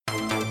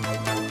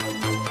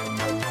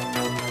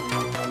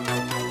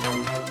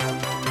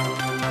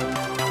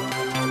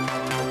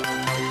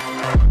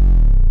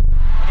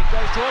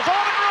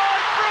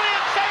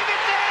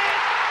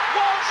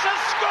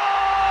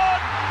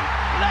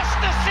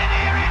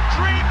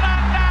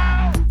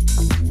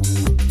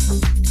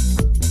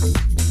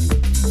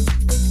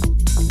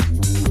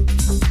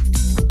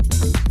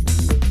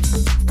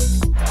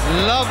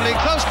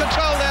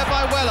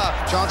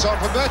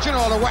Virgin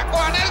all the way.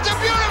 Oh, and it's a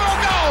beautiful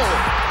goal!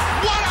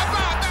 What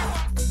about that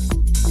one?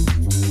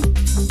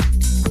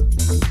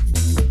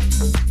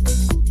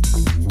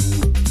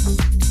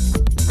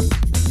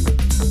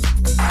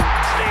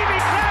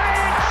 Stevie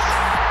Claridge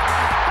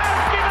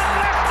has given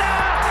Leicester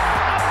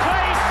a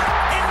place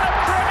in the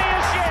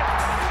Premiership.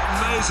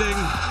 Amazing.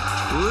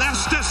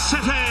 Leicester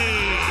City.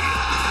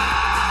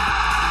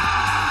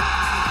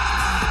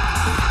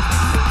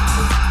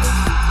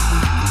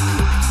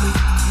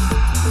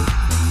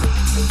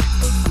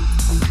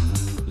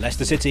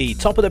 Leicester City,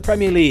 top of the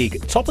Premier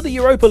League, top of the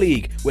Europa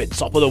League, we're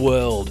top of the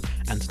world.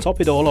 And to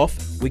top it all off,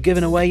 we're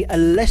giving away a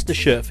Leicester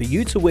shirt for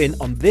you to win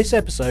on this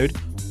episode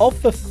of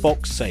For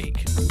Fox's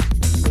Sake.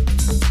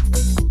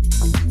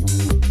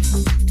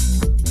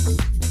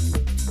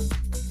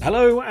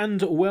 Hello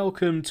and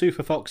welcome to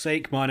For Fox's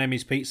Sake. My name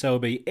is Pete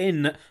Selby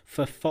in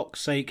For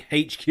Fox's Sake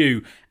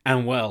HQ.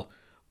 And well,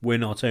 we're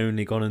not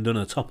only gone and done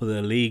a top of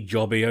the league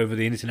jobby over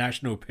the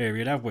international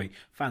period, have we?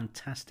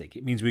 Fantastic.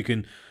 It means we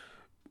can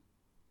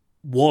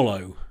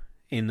wallow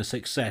in the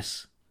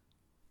success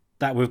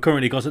that we've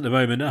currently got at the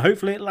moment, and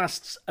hopefully it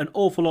lasts an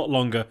awful lot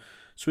longer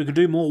so we can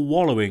do more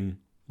wallowing.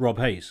 Rob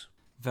Hayes.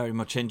 Very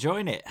much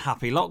enjoying it.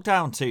 Happy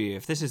lockdown to you.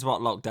 If this is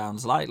what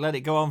lockdown's like, let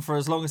it go on for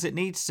as long as it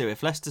needs to.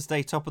 If Leicester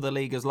stay top of the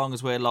league as long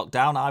as we're locked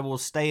down, I will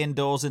stay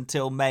indoors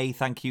until May.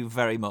 Thank you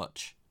very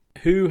much.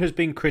 Who has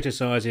been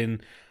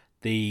criticising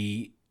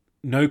the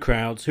no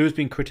crowds? Who has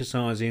been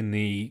criticising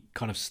the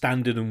kind of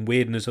standard and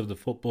weirdness of the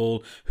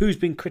football? Who's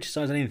been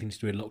criticising anything to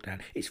do with lockdown?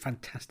 It's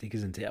fantastic,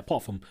 isn't it?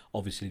 Apart from,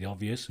 obviously, the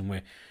obvious, and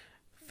we're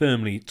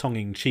firmly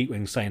tongue-in-cheek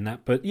when saying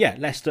that. But yeah,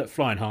 Leicester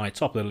flying high,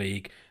 top of the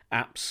league,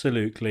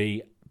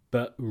 absolutely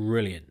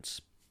brilliant.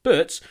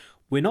 But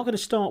we're not going to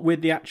start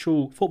with the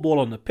actual football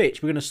on the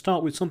pitch. We're going to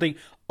start with something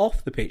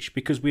off the pitch,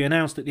 because we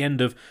announced at the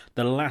end of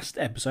the last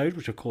episode,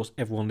 which of course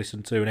everyone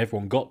listened to and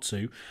everyone got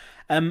to,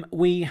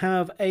 we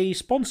have a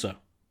sponsor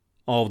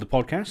of the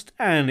podcast,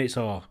 and it's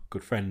our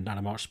good friend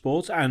Anamarch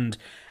Sports and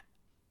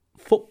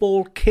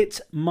Football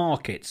Kit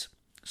Market.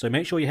 So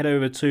make sure you head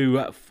over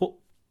to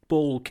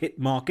Football Kit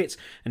Market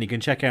and you can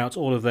check out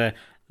all of their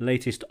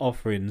latest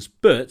offerings.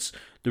 But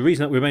the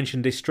reason that we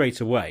mentioned this straight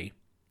away,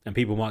 and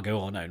people might go,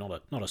 oh no,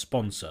 not a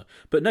sponsor,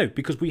 but no,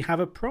 because we have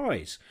a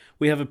prize.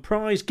 We have a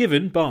prize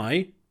given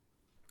by,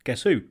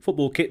 guess who?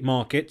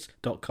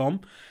 footballkitmarket.com.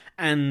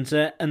 And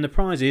the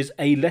prize is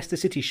a Leicester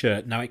City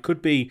shirt. Now, it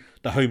could be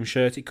the home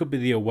shirt, it could be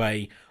the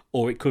away,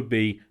 or it could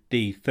be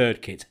the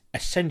third kit.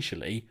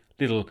 Essentially,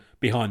 little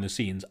behind the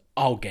scenes,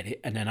 I'll get it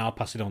and then I'll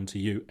pass it on to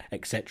you,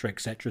 etc.,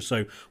 etc.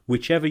 So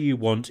whichever you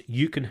want,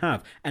 you can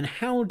have. And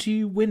how do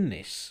you win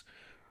this?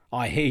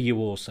 I hear you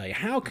all say,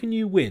 how can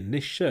you win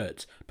this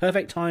shirt?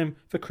 Perfect time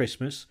for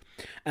Christmas.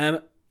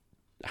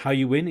 How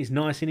you win is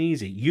nice and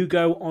easy. You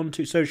go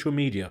onto social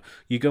media.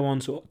 You go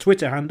onto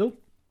Twitter handle,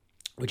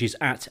 which is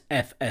at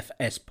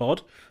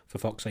FFSpod, for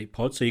Fox 8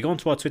 Pod. So you go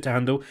onto our Twitter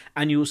handle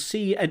and you'll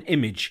see an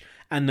image,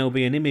 and there'll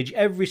be an image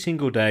every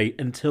single day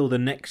until the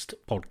next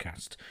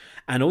podcast.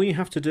 And all you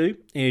have to do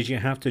is you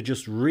have to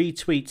just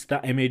retweet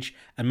that image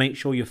and make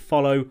sure you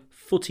follow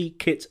Footy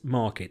Kit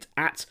Market,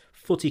 at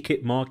Footy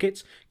Kit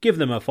Market. Give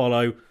them a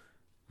follow,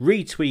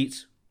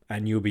 retweet,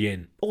 and you'll be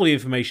in. All the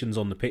information's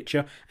on the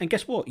picture, and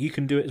guess what? You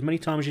can do it as many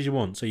times as you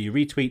want. So you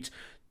retweet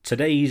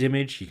today's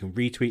image, you can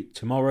retweet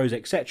tomorrow's,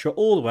 etc.,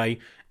 all the way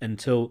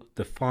until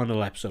the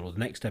final episode or the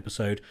next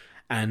episode,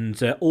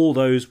 and all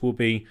those will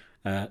be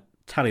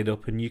tallied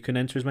up, and you can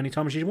enter as many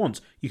times as you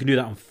want. You can do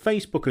that on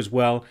Facebook as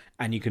well,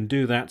 and you can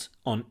do that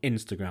on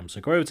Instagram.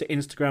 So go over to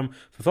Instagram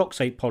for Fox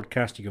 8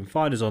 Podcast. You can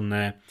find us on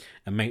there,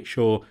 and make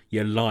sure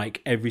you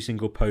like every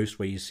single post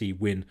where you see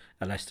win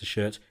a Leicester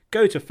shirt.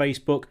 Go to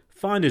Facebook,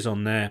 find us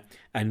on there,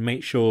 and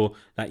make sure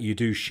that you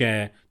do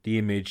share the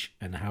image,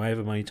 and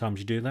however many times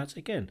you do that,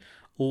 again,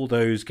 all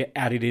those get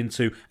added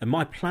into. And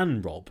my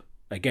plan, Rob,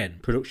 again,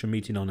 production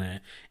meeting on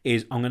air,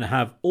 is I'm going to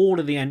have all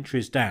of the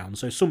entries down.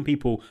 So some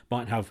people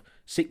might have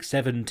 6,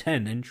 7,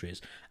 10 entries.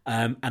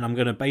 And I'm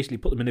going to basically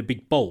put them in a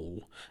big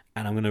bowl.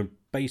 And I'm going to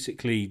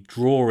basically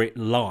draw it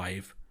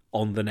live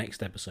on the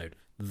next episode.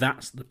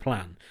 That's the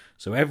plan.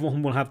 So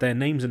everyone will have their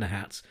names in the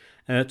hats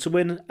to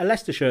win a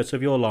Leicester shirt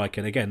of your like.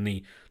 And again,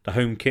 the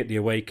home kit, the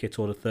away kit,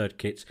 or the third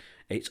kit,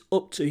 it's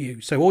up to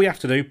you. So all you have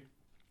to do,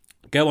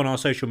 go on our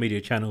social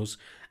media channels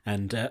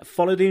and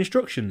follow the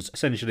instructions.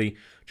 Essentially,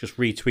 just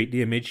retweet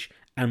the image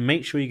and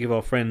make sure you give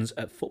our friends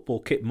at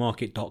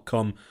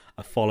footballkitmarket.com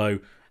a follow,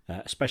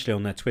 especially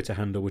on their Twitter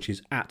handle, which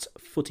is at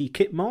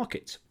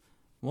footykitmarket.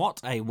 What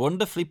a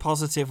wonderfully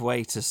positive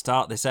way to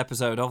start this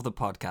episode of the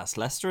podcast.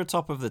 Leicester are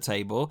top of the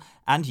table,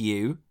 and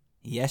you,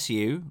 yes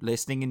you,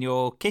 listening in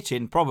your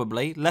kitchen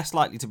probably, less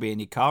likely to be in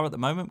your car at the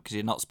moment because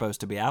you're not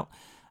supposed to be out,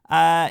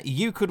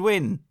 you could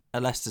win a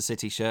Leicester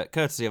City shirt,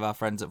 courtesy of our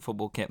friends at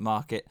Football Kit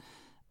Market.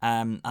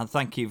 And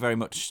thank you very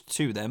much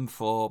to them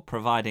for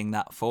providing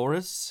that for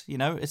us. You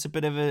know, it's a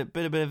bit of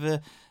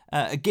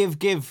a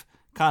give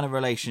kind of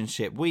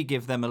relationship. We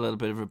give them a little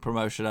bit of a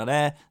promotion on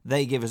air.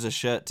 They give us a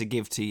shirt to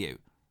give to you.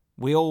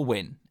 We all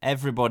win.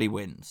 Everybody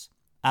wins.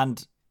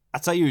 And I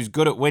tell you who's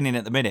good at winning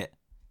at the minute.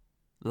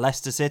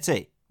 Leicester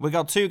City. We've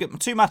got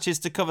two matches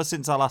to cover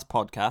since our last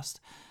podcast.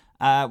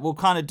 We'll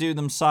kind of do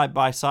them side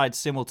by side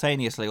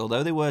simultaneously,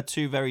 although they were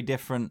two very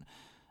different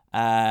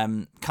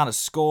kind of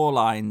score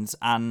lines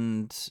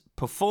and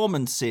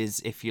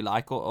performances, if you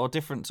like, or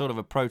different sort of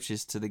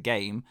approaches to the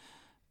game.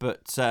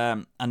 But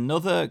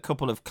another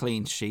couple of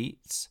clean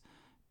sheets.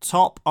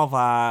 Top of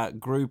our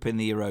group in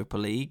the Europa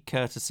League,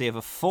 courtesy of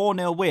a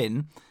 4-0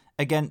 win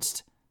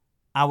against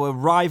our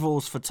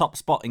rivals for top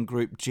spot in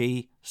Group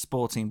G,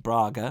 Sporting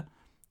Braga.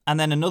 And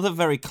then another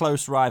very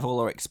close rival,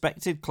 or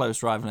expected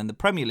close rival in the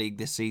Premier League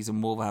this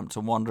season,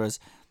 Wolverhampton Wanderers.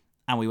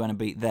 And we went and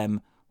beat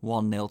them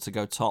 1-0 to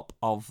go top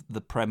of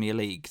the Premier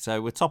League.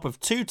 So we're top of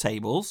 2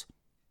 tables,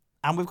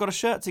 and we've got a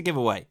shirt to give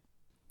away.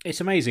 It's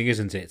amazing,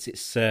 isn't it?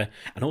 It's and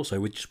also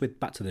with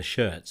back to the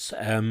shirts.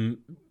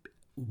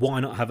 Why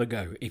not have a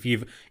go? If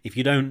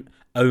you don't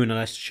own a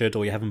Leicester shirt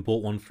or you haven't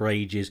bought one for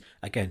ages,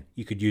 again,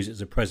 you could use it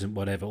as a present,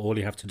 whatever. All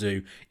you have to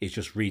do is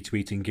just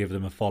retweet and give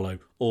them a follow.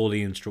 All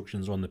the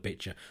instructions are on the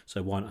picture,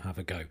 so why not have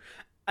a go?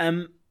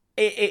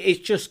 It's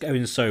just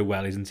going so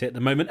well, isn't it, at the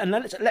moment? And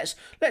let's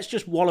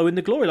just wallow in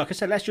the glory. Like I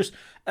said, let's just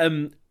I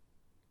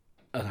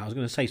was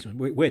going to say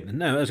something weird.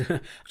 No, I was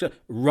going to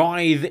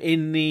writhe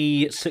in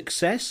the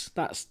success.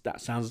 That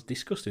sounds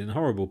disgusting and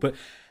horrible, but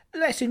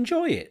let's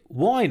enjoy it.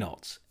 Why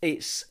not?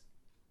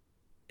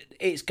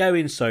 It's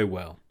going so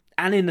well,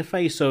 and in the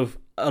face of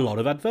a lot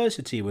of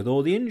adversity with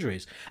all the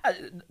injuries.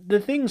 The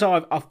things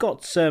I've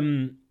got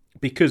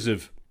because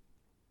of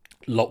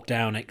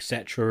lockdown,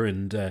 etc.,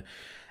 and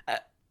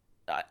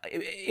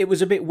it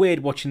was a bit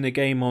weird watching the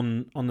game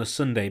on the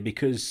Sunday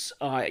because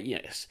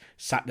I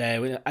sat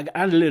there. I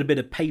had a little bit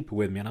of paper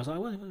with me, and I was like,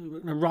 well, I'm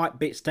going to write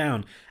bits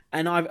down,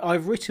 and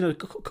I've written a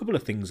couple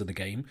of things of the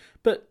game,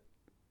 but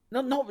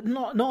not an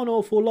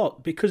awful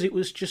lot because it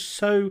was just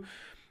so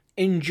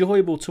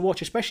enjoyable to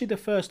watch, especially the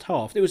first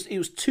half. It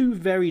was 2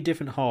 very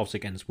different halves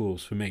against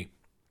Wolves for me.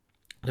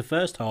 The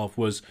first half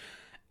was,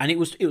 and it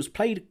was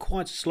played at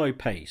quite a slow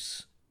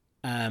pace.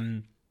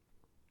 And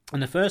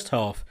the first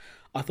half,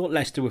 I thought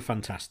Leicester were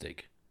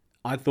fantastic.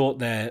 I thought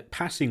their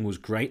passing was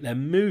great. Their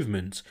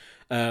movement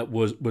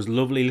was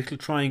lovely. Little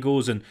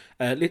triangles, and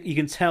you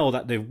can tell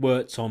that they've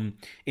worked on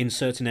in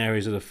certain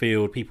areas of the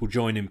field. People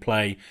joining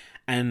play,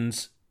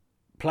 and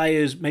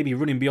players maybe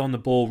running beyond the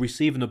ball,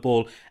 receiving the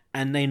ball,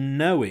 and then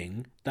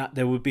knowing that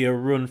there would be a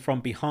run from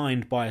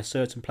behind by a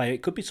certain player.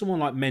 It could be someone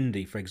like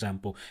Mendy, for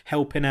example,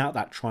 helping out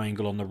that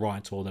triangle on the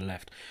right or the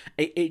left.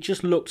 It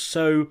just looked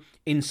so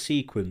in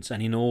sequence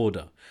and in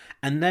order.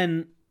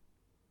 And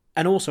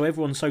also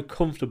everyone's so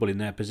comfortable in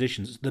their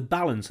positions. The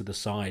balance of the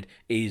side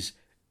is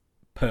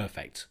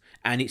perfect.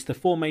 And it's the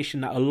formation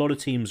that a lot of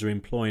teams are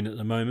employing at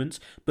the moment,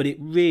 but it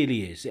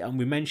really is. And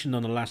we mentioned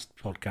on the last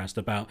podcast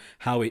about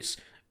how it's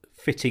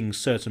fitting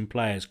certain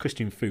players.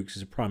 Christian Fuchs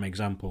is a prime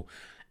example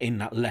in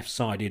that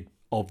left-sided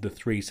of the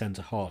 3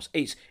 centre-halves.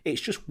 It's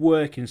just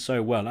working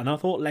so well. And I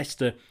thought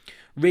Leicester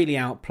really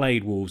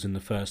outplayed Wolves in the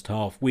first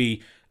half.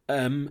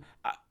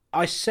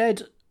 I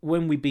said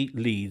when we beat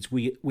Leeds,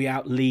 we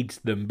out-Leeds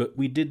them, but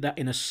we did that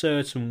in a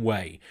certain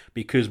way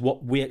because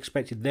what we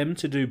expected them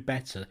to do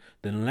better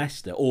than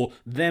Leicester, or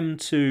them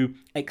to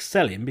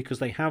excel in, because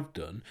they have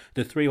done,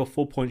 the 3 or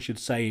 4 points you'd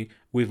say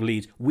with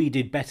Leeds, we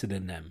did better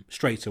than them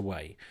straight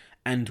away.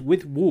 And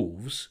with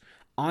Wolves,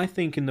 I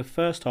think in the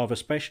first half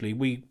especially,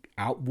 we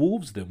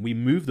out-Wolves them. We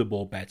moved the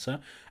ball better.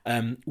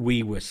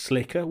 We were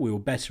slicker. We were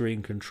better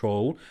in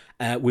control.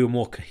 We were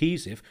more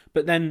cohesive.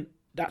 But then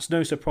that's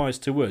no surprise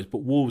to us.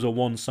 But Wolves are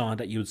one side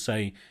that you would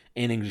say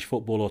in English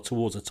football or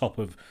towards the top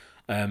of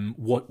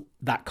what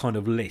that kind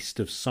of list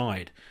of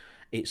side.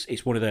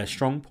 It's one of their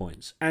strong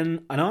points.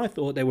 And I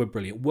thought they were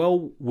brilliant.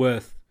 Well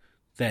worth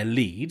their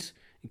lead.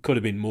 It could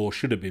have been more,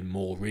 should have been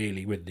more,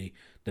 really, with the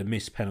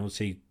missed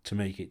penalty to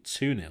make it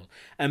 2-0.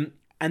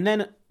 And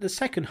then the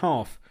second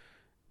half,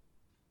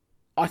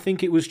 I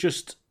think it was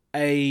just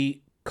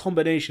a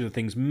combination of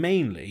things.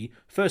 Mainly,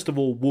 first of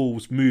all,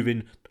 Wolves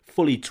moving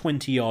fully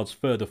 20 yards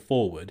further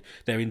forward,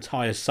 their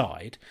entire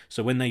side.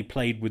 So when they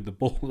played with the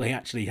ball, they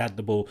actually had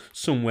the ball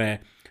somewhere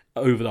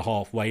over the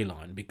halfway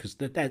line because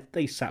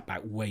they sat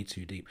back way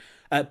too deep.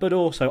 But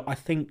also, I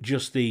think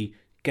just the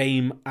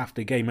game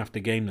after game after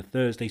game, the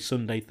Thursday,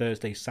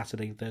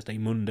 Saturday,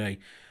 Monday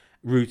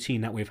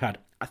routine that we've had,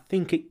 I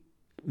think it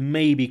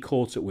maybe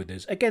caught up with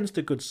us against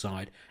a good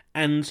side.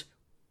 And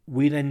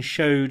we then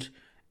showed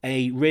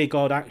a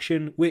rearguard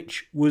action,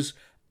 which was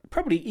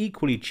probably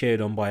equally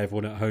cheered on by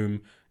everyone at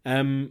home,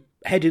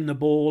 heading the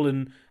ball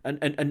and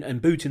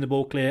booting the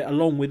ball clear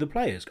along with the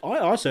players.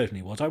 I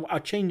certainly was. I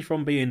changed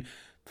from being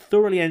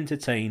thoroughly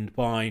entertained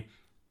by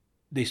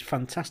this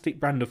fantastic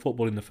brand of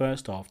football in the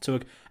first half to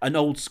an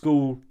old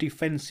school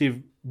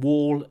defensive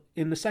wall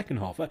in the second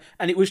half.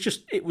 And it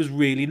was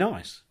really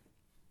nice.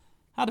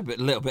 Had a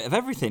little bit of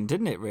everything,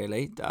 didn't it,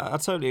 really? I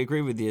totally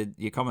agree with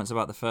your comments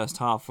about the first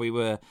half. We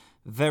were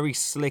very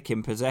slick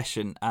in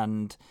possession,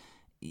 and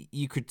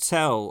you could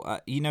tell,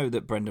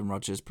 that Brendan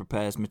Rodgers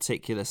prepares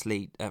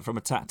meticulously from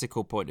a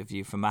tactical point of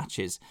view for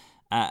matches.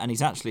 And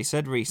he's actually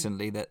said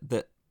recently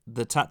that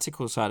the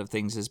tactical side of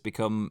things has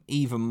become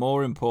even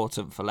more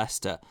important for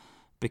Leicester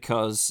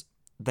because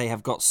they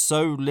have got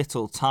so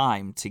little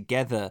time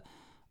together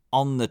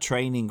on the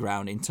training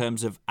ground in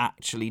terms of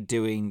actually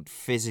doing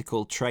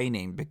physical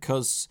training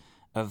because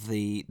of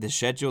the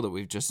schedule that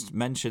we've just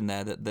mentioned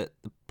there, that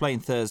playing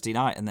Thursday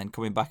night and then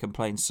coming back and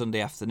playing Sunday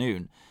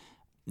afternoon.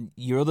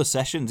 Your other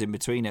sessions in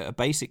between are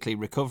basically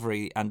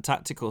recovery and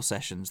tactical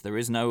sessions. There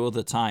is no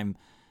other time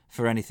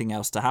for anything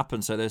else to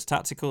happen. So those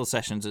tactical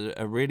sessions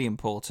are really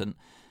important.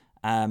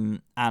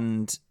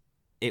 And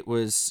it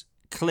was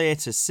clear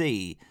to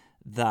see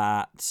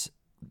that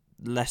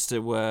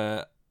Leicester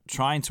were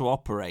trying to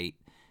operate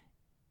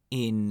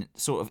in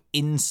sort of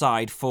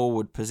inside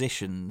forward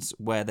positions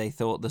where they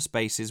thought the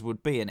spaces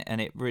would be,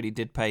 and it really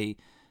did pay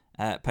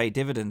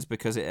dividends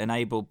because it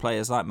enabled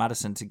players like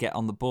Maddison to get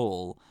on the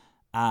ball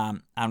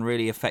and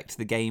really affect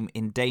the game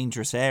in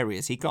dangerous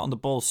areas. He got on the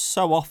ball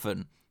so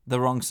often the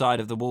wrong side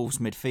of the Wolves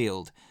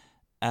midfield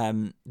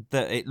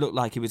that it looked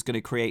like he was going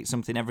to create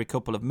something every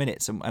couple of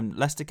minutes, and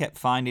Leicester kept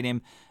finding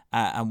him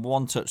and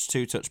one-touch,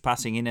 two-touch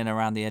passing in and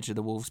around the edge of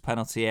the Wolves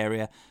penalty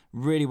area.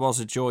 Really was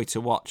a joy to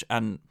watch,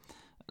 and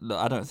look,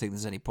 I don't think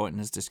there's any point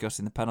in us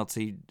discussing the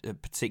penalty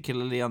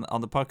particularly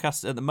on the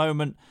podcast. At the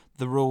moment,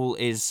 the rule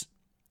is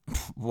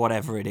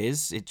whatever it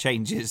is. It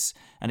changes,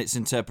 and its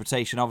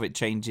interpretation of it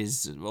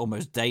changes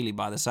almost daily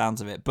by the sounds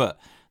of it. But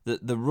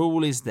the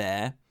rule is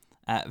there.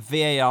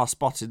 VAR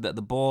spotted that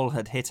the ball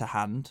had hit a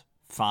hand,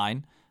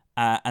 fine.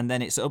 And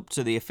then it's up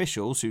to the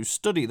officials who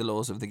study the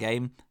laws of the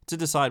game to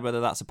decide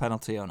whether that's a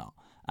penalty or not.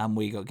 And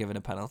we got given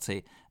a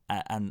penalty,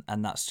 and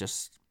that's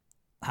just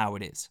how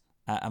it is.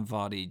 And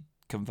Vardy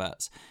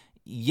converts.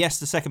 Yes,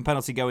 the second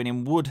penalty going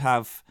in would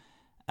have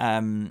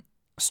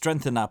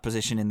strengthened our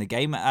position in the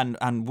game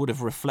and would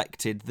have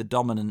reflected the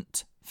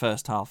dominant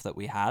first half that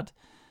we had.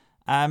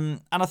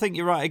 And I think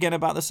you're right again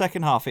about the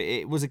second half.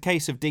 It was a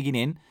case of digging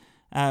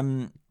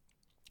in.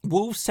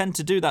 Wolves tend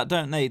to do that,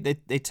 don't they?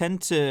 They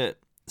tend to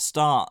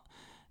start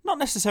not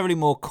necessarily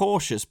more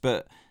cautious,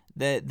 but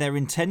their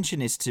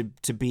intention is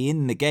to be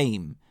in the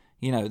game.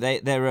 You know,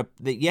 they're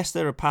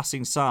a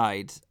passing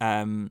side.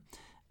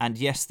 And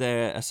yes,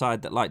 they're a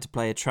side that like to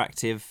play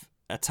attractive,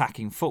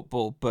 attacking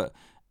football, but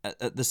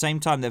at the same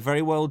time, they're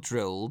very well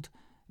drilled.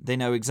 They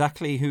know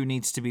exactly who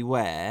needs to be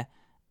where,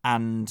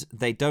 and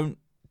they don't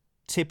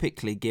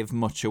typically give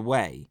much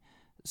away.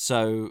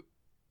 So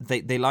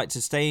they like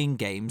to stay in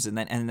games and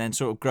then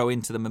sort of grow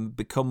into them and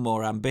become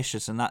more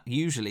ambitious, and that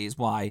usually is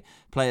why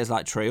players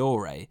like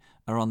Traore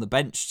are on the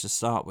bench to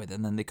start with,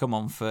 and then they come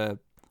on for,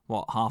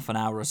 half an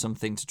hour or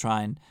something to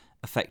try and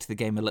affect the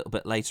game a little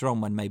bit later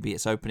on when maybe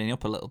it's opening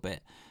up a little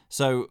bit.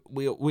 So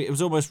it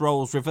was almost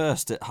roles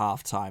reversed at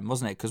half time,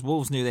 wasn't it? Because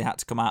Wolves knew they had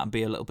to come out and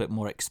be a little bit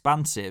more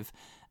expansive,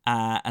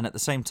 and at the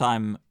same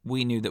time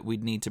we knew that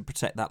we'd need to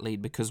protect that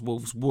lead because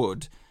Wolves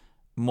would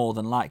more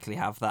than likely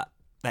have that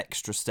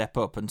extra step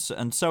up,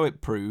 and so it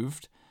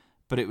proved.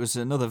 But it was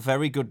another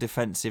very good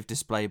defensive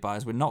display by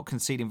us. We're not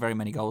conceding very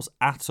many goals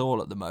at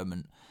all at the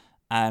moment,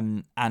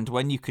 and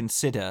when you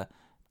consider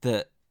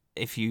that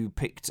if you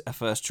picked a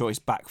first choice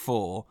back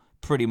four,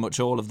 pretty much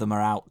all of them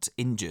are out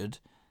injured,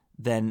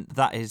 then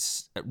that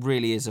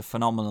really is a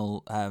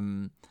phenomenal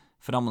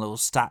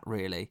stat,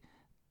 really.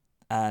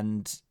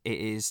 And it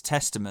is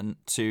testament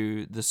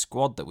to the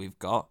squad that we've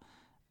got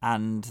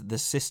and the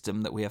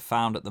system that we have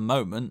found at the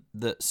moment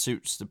that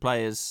suits the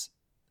players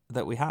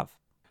that we have.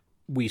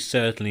 We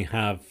certainly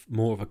have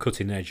more of a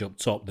cutting edge up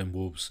top than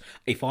Wolves.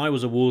 If I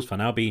was a Wolves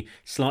fan, I'd be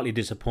slightly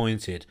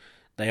disappointed.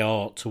 They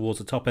are towards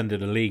the top end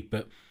of the league,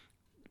 but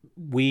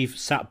we've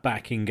sat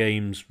back in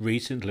games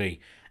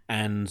recently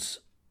and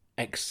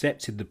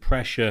accepted the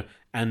pressure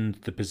and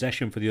the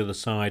possession for the other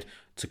side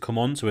to come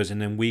onto us,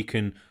 and then we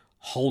can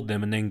hold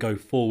them and then go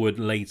forward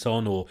late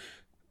on or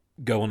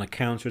go on a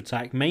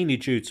counter-attack, mainly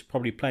due to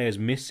probably players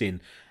missing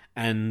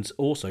and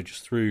also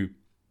just through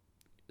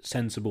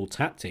sensible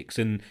tactics.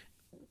 And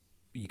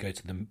you go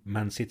to the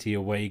Man City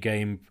away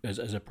game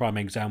as a prime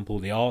example,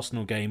 the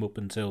Arsenal game up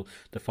until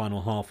the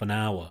final half an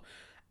hour,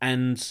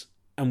 and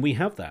we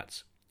have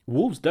that.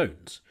 Wolves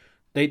don't.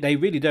 They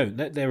really don't.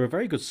 They're a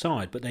very good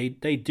side, but they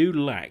do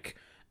lack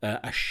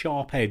a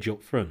sharp edge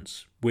up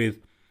front.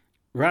 With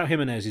Raul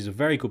Jimenez is a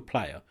very good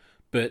player,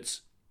 but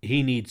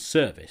he needs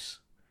service.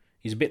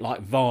 He's a bit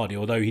like Vardy,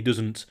 although he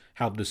doesn't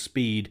have the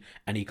speed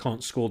and he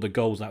can't score the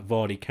goals that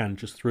Vardy can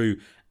just through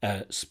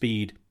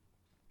speed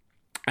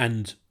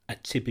and a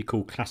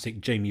typical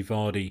classic Jamie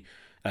Vardy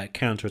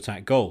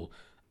counter-attack goal.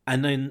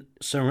 And then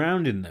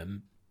surrounding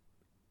them,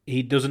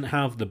 he doesn't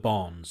have the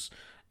Barnes,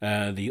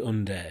 the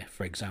Under,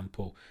 for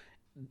example,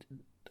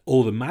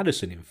 or the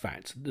Maddison, in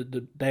fact.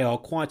 They are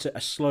quite a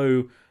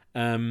slow,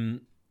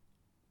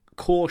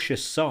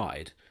 cautious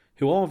side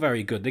who are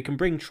very good. They can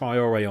bring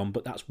Traore on,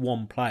 but that's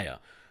one player.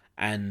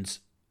 And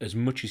as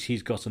much as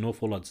he's got an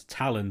awful lot of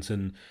talent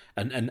and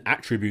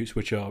attributes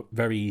which are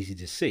very easy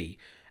to see,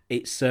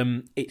 it's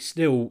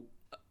still,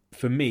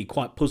 for me,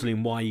 quite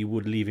puzzling why you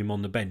would leave him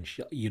on the bench.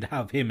 You'd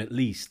have him at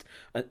least.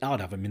 I'd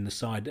have him in the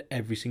side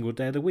every single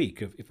day of the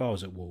week if I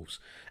was at Wolves.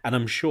 And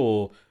I'm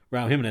sure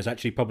Raul Jimenez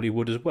actually probably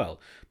would as well.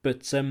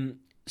 But so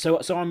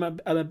I'm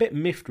a bit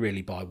miffed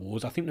really by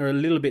Wolves. I think they're a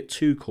little bit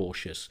too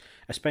cautious,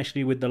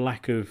 especially with the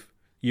lack of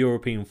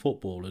European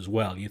football as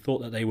well. You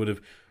thought that they would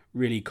have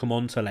really come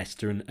on to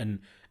Leicester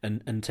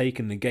and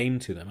taken the game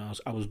to them.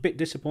 I was a bit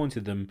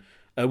disappointed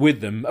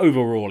with them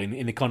overall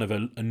in a kind of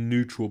a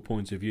neutral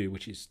point of view,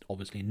 which is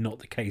obviously not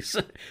the case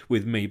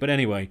with me. But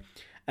anyway,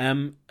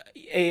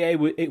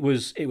 it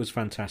was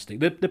fantastic.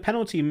 The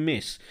penalty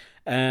miss.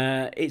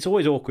 It's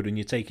always awkward when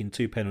you're taking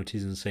 2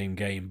 penalties in the same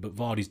game, but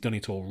Vardy's done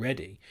it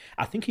already.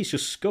 I think he's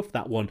just scuffed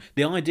that one.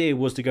 The idea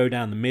was to go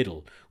down the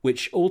middle,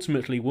 which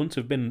ultimately wouldn't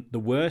have been the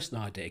worst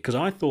idea, because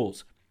I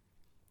thought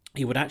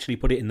he would actually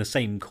put it in the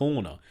same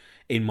corner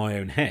in my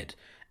own head.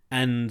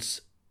 And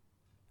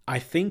I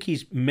think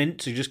he's meant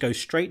to just go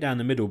straight down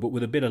the middle, but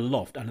with a bit of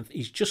loft, and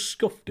he's just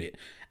scuffed it,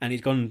 and he's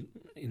gone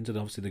into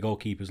obviously the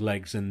goalkeeper's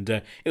legs. And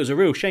it was a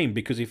real shame,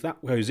 because if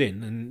that goes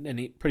in, and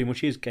it pretty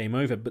much is game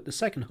over. But the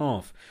second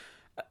half,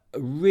 a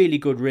really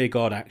good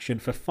rearguard action.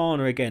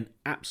 Fofana again,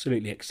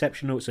 absolutely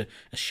exceptional. It's a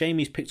shame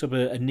he's picked up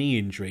a knee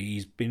injury.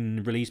 He's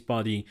been released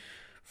by the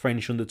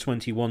French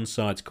under-21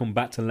 side to come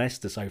back to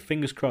Leicester, so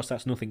fingers crossed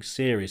that's nothing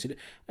serious.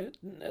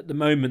 At the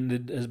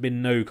moment, there's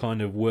been no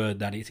kind of word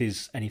that it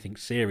is anything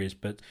serious,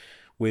 but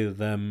with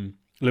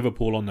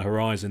Liverpool on the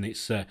horizon,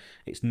 it's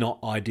not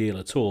ideal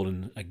at all.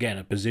 And again,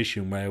 a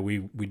position where we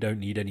don't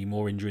need any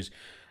more injuries,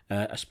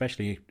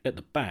 especially at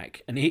the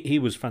back. And he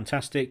was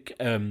fantastic.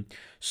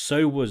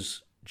 So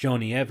was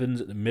Johnny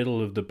Evans at the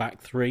middle of the back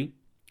three,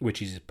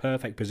 which is a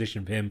perfect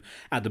position for him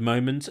at the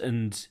moment.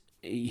 And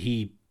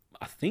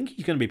I think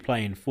he's going to be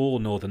playing for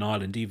Northern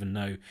Ireland, even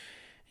though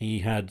he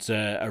had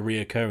a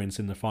reoccurrence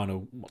in the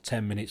final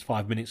 10 minutes,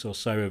 5 minutes or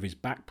so of his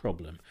back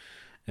problem.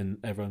 And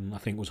everyone, I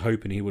think, was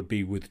hoping he would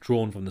be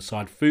withdrawn from the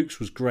side. Fuchs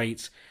was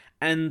great.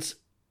 And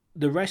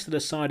the rest of the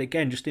side,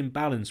 again, just in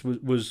balance,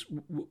 was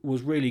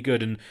really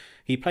good. And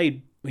he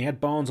had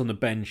Barnes on the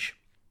bench.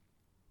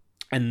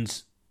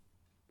 And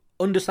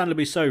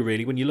understandably so,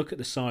 really. When you look at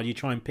the side, you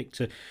try and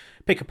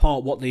pick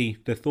apart what the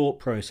thought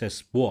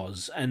process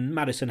was. And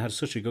Maddison had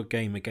such a good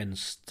game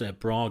against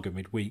Braga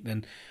midweek,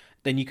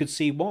 then you could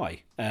see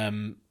why.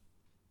 And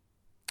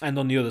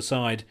on the other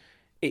side,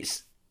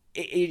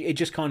 it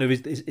just kind of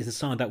is the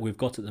side that we've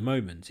got at the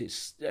moment.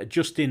 It's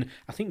Justin.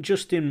 I think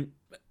Justin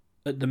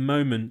at the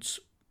moment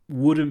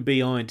wouldn't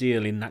be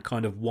ideal in that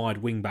kind of wide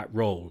wing back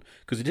role,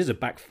 because it is a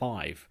back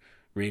five,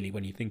 really,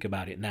 when you think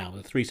about it now.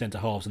 The 3 centre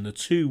halves and the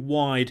 2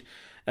 wide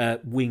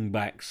wing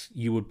backs,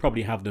 you would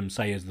probably have them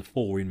say as the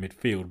 4 in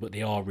midfield, but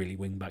they are really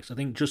wing backs. I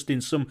think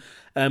Justin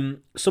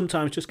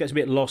sometimes just gets a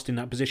bit lost in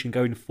that position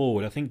going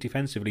forward. I think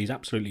defensively he's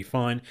absolutely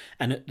fine,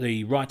 and at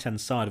the right hand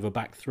side of a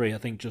back 3, I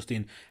think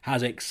Justin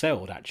has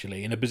excelled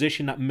actually in a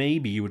position that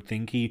maybe you would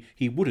think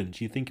he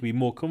wouldn't. You'd think he'd be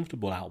more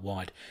comfortable out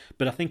wide,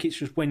 but I think it's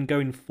just when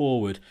going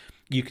forward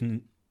you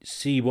can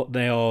see what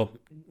they are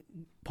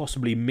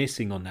possibly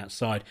missing on that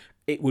side.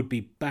 It would be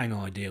bang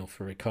ideal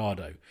for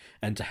Ricardo.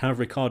 And to have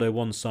Ricardo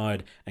one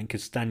side and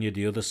Castagna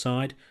the other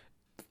side,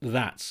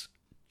 that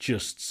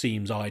just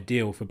seems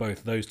ideal for both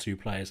of those 2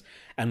 players.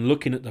 And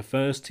looking at the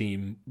first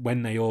team,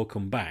 when they all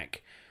come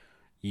back,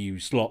 you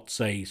slot,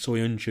 say,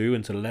 Soyuncu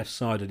into the left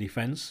side of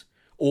defence,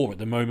 or at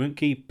the moment,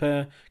 keep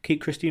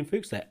Christian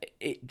Fuchs there.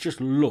 It just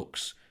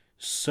looks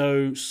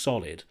so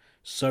solid,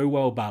 so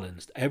well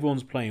balanced.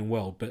 Everyone's playing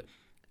well, but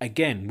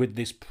again, with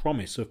this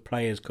promise of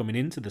players coming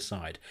into the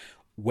side,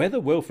 whether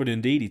Wilfred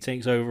Ndidi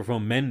takes over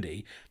from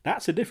Mendy,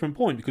 that's a different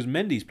point, because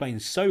Mendy's playing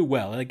so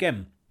well, and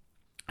again,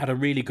 had a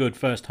really good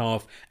first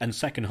half, and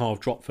second half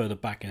dropped further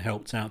back and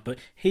helped out. But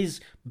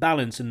his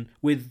balance, and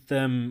with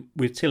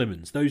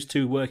Tielemans, those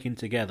 2 working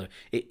together,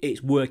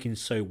 it's working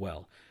so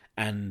well.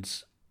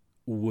 And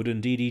would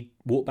Ndidi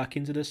walk back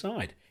into the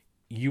side?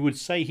 You would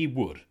say he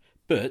would,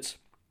 but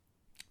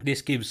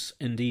this gives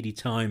Ndidi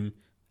time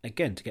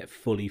again to get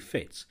fully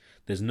fit.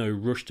 There's no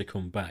rush to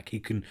come back. He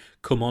can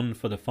come on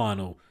for the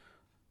final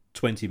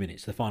 20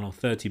 minutes, the final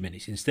 30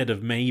 minutes, instead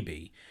of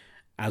maybe,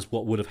 as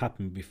what would have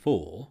happened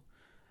before,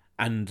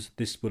 and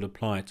this would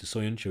apply to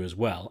Soyuncu as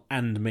well,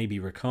 and maybe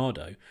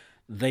Ricardo,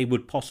 they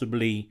would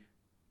possibly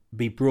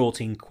be brought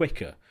in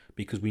quicker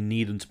because we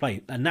need them to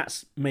play. And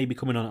that's maybe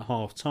coming on at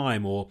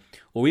half-time or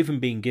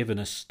even being given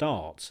a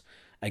start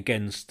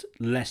against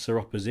lesser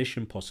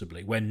opposition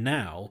possibly, when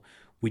now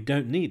we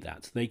don't need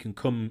that. They can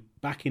come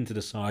back into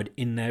the side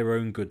in their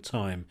own good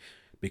time,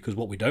 because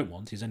what we don't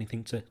want is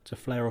anything to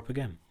flare up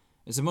again.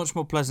 It's a much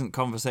more pleasant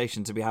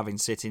conversation to be having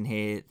sitting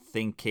here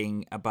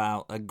thinking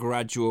about a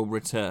gradual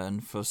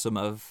return for some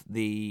of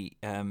the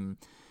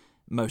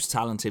most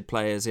talented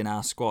players in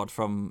our squad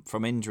from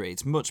injury.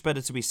 It's much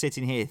better to be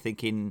sitting here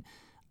thinking,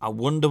 I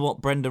wonder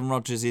what Brendan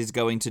Rodgers is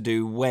going to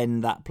do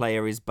when that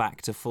player is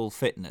back to full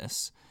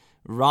fitness,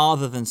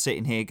 rather than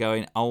sitting here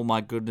going, oh my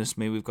goodness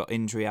me, we've got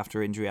injury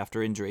after injury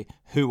after injury.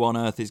 Who on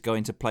earth is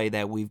going to play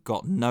there? We've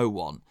got no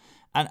one.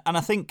 And I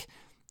think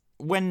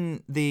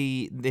when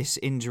this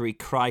injury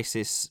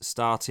crisis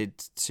started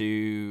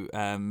to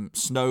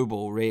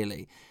snowball,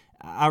 really,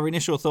 our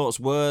initial thoughts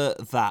were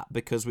that,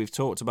 because we've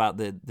talked about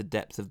the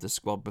depth of the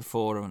squad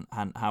before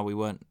and how we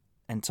weren't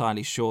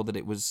entirely sure that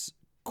it was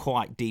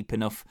quite deep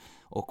enough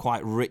or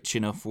quite rich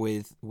enough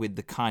with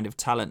the kind of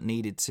talent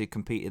needed to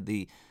compete at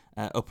the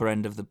upper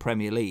end of the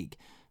Premier League.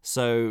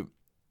 So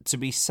to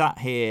be sat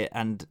here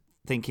and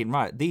thinking,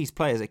 right, these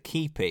players are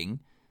keeping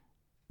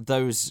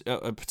those,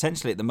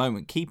 potentially at the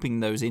moment, keeping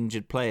those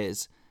injured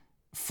players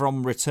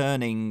from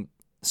returning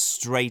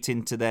straight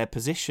into their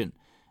position.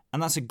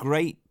 And that's a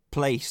great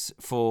place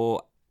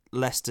for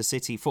Leicester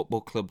City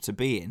Football Club to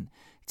be in,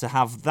 to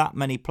have that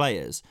many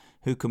players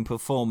who can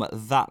perform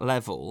at that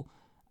level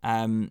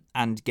and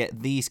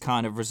get these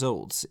kind of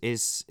results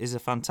is a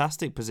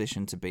fantastic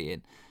position to be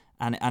in.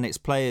 And it's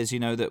players,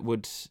 that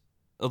would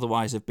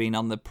otherwise have been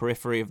on the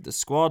periphery of the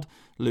squad.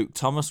 Luke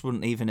Thomas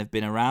wouldn't even have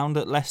been around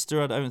at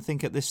Leicester, I don't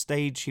think, at this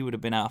stage. He would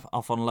have been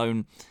off on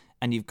loan.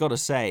 And you've got to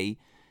say,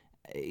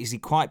 is he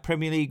quite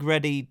Premier League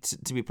ready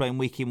to be playing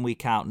week in,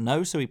 week out?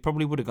 No, so he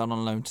probably would have gone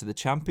on loan to the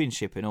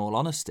Championship, in all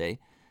honesty.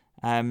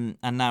 And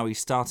now he's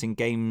starting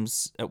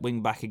games at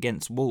wing-back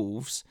against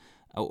Wolves,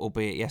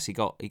 albeit, yes, he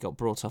got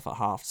brought off at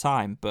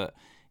half-time, but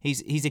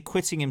he's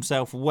acquitting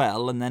himself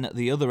well. And then at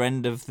the other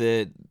end of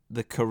the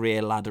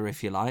career ladder,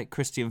 if you like,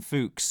 Christian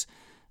Fuchs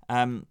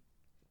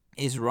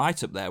is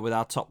right up there with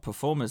our top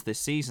performers this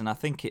season. I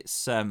think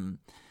it's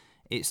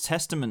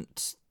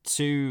testament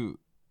to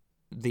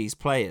these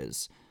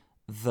players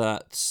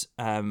that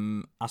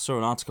I saw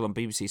an article on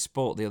BBC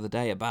Sport the other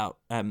day about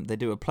they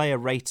do a player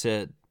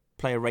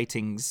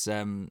ratings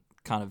kind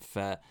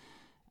of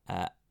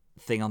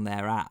thing on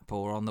their app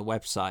or on the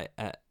website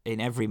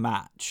in every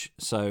match.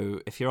 So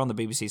if you're on the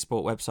BBC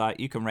Sport website,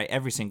 you can rate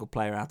every single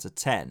player out of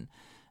 10.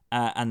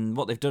 And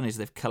what they've done is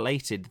they've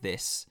collated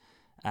this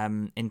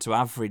into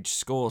average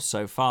scores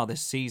so far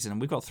this season. And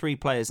we've got 3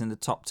 players in the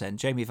top 10.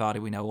 Jamie Vardy,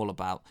 we know all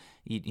about.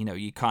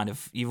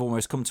 You've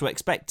almost come to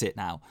expect it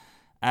now.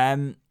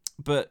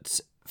 But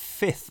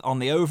 5th on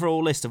the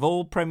overall list of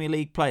all Premier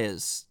League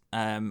players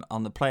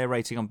on the player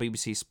rating on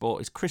BBC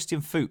Sport is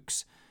Christian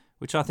Fuchs,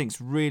 which I think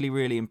is really,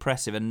 really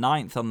impressive. And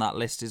 9th on that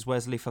list is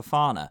Wesley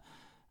Fofana.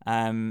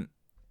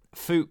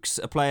 Fuchs,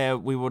 a player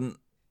we weren't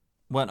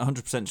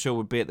 100% sure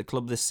would be at the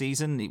club this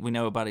season. We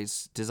know about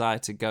his desire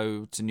to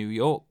go to New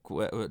York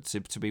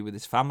to be with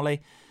his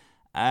family.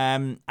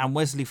 And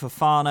Wesley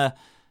Fofana,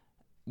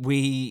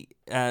 we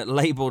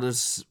labelled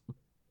as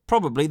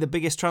probably the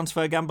biggest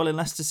transfer gamble in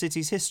Leicester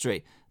City's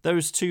history.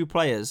 Those 2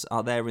 players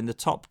are there in the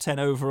top 10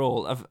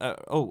 overall,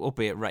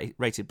 albeit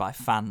rated by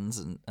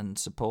fans and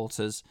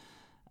supporters.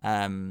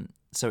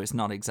 So it's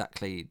not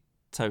exactly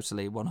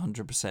totally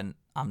 100%.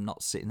 I'm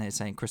not sitting here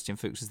saying Christian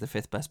Fuchs is the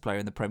 5th best player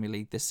in the Premier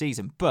League this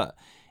season, but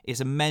it's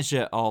a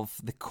measure of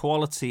the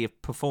quality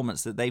of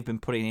performance that they've been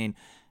putting in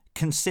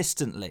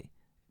consistently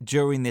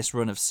during this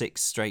run of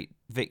 6 straight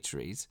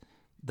victories,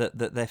 that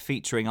they're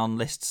featuring on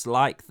lists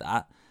like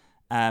that.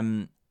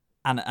 And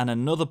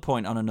another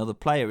point on another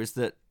player is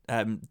that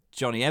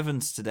Johnny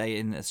Evans today,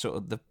 in sort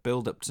of the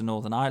build-up to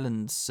Northern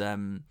Ireland's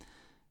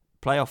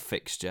playoff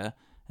fixture,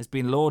 has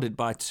been lauded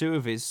by 2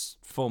 of his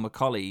former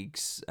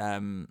colleagues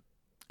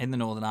in the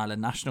Northern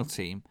Ireland national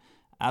team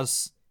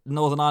as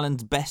Northern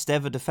Ireland's best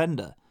ever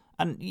defender.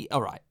 And,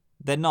 all right,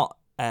 they're not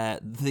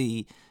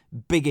the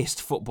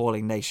biggest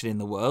footballing nation in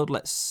the world,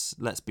 let's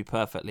be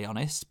perfectly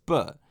honest,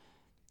 but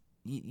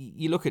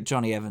you look at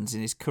Johnny Evans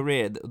in his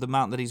career, the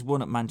amount that he's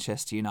won at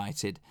Manchester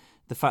United,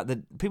 the fact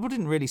that people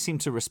didn't really seem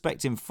to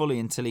respect him fully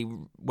until he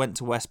went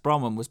to West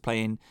Brom and was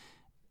playing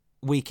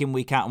week in,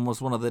 week out and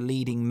was one of the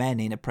leading men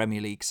in a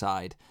Premier League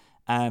side.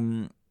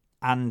 And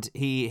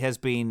he has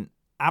been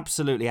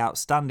absolutely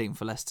outstanding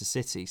for Leicester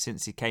City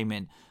since he came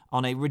in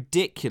on a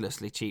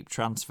ridiculously cheap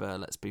transfer,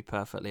 let's be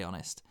perfectly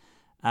honest.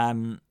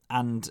 And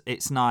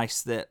it's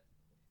nice that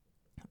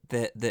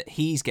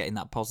he's getting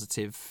that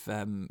positive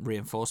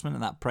reinforcement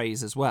and that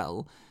praise as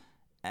well.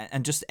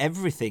 And just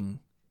everything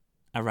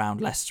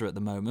around Leicester at the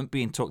moment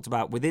being talked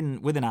about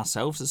within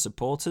ourselves as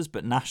supporters,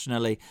 but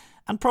nationally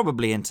and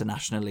probably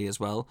internationally as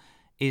well,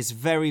 is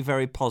very,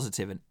 very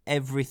positive, and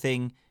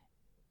everything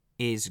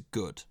is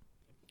good.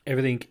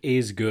 Everything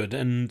is good,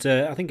 and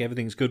I think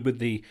everything's good with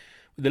the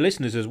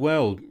listeners as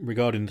well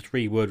regarding the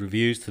 3-word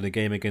reviews to the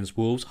game against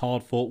Wolves.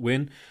 Hard-fought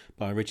win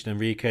by Richard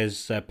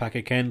Enriquez,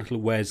 Paca Ken,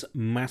 Little Wes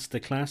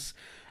masterclass.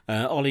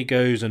 Ollie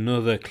goes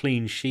another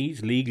clean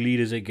sheet. League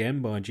leaders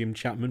again by Jim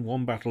Chapman.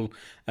 One battle,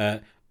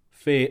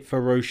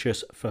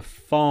 ferocious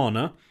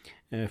Fofana.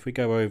 If we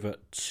go over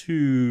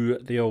to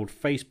the old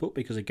Facebook,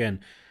 because again,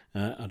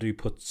 I do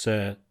put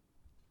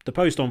the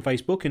post on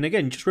Facebook, and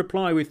again, just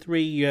reply with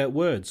 3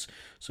 words.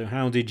 So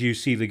how did you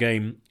see the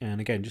game?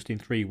 And again, just in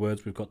 3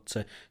 words, we've got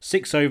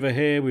 6 over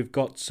here. We've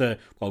got,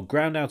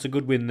 ground out a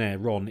good win there,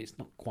 Ron. It's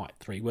not quite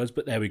 3 words,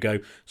 but there we go.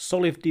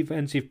 Solid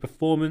defensive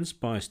performance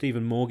by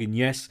Stephen Morgan,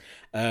 yes.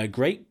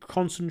 Great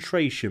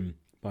concentration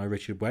by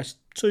Richard West,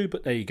 2,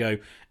 but there you go.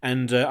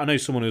 And I know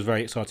someone who was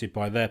very excited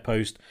by their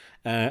post,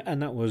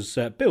 and that was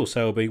Bill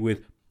Selby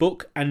with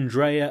Book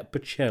Andrea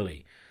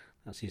Bocelli.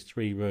 That's his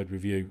 3-word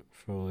review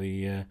for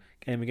the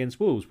game against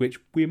Wolves, which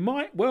we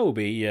might well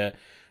be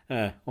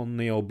on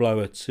the old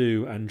blower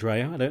to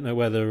Andrea. I don't know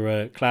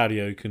whether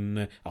Claudio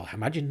can...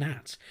 imagine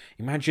that.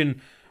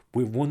 Imagine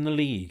we've won the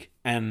league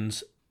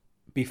and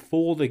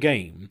before the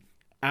game,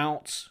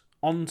 out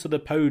onto the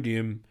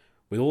podium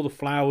with all the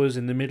flowers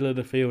in the middle of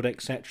the field,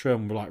 etc.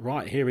 And we're like,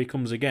 right, here he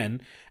comes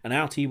again. And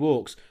out he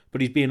walks.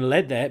 But he's being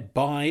led there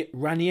by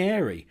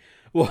Ranieri.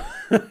 Well,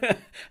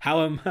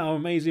 how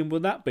amazing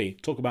would that be?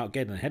 Talk about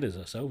getting ahead of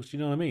ourselves, do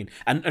you know what I mean?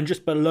 And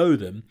just below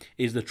them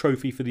is the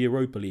trophy for the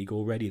Europa League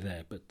already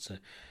there. But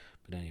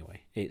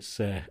anyway, it's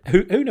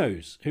who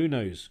knows? Who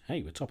knows?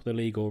 Hey, we're top of the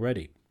league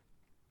already.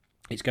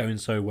 It's going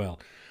so well.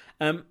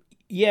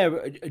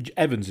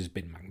 Evans has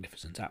been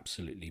magnificent,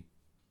 absolutely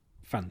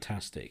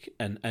fantastic,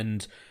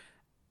 and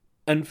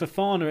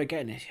Fofana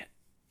again.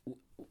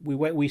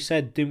 We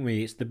said, didn't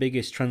we? It's the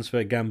biggest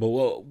transfer gamble.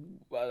 Well,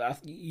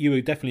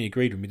 you definitely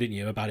agreed with me, didn't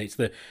you? About it's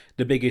the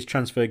biggest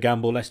transfer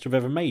gamble Leicester have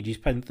ever made. You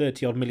spend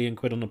 30-odd million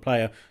quid on a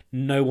player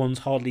no one's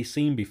hardly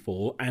seen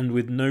before, and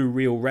with no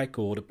real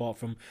record apart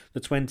from the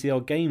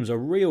 20-odd games. A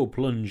real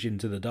plunge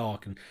into the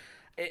dark, and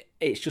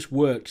it's just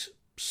worked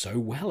so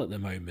well at the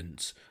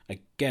moment.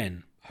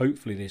 Again,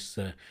 hopefully this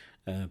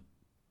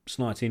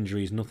slight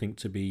injury is nothing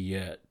to be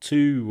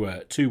too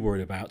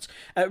worried about.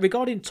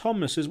 Regarding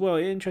Thomas as well,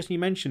 interesting you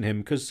mentioned him,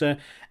 because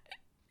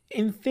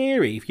in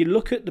theory, if you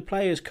look at the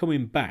players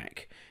coming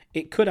back,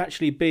 it could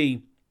actually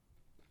be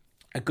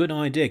a good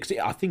idea, because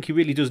I think he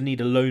really does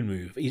need a loan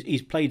move.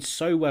 He's played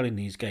so well in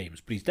these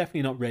games, but he's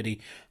definitely not ready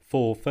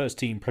for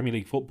first-team Premier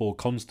League football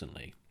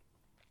constantly.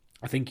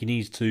 I think he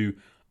needs to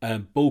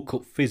bulk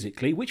up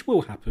physically, which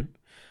will happen.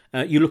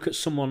 You look at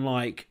someone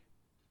like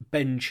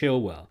Ben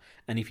Chilwell,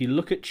 and if you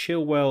look at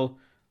Chilwell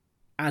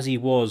as he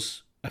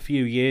was a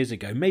few years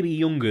ago, maybe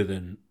younger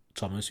than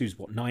Thomas, who's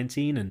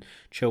 19, and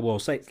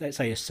Chilwell, let's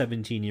say a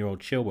 17-year-old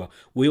Chilwell,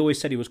 we always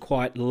said he was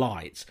quite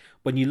light.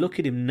 When you look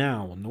at him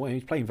now and the way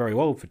he's playing very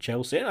well for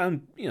Chelsea,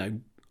 and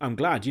I'm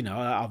glad.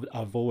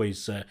 I've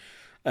always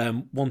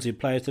wanted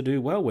players to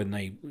do well when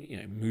they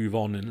move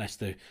on, unless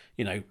they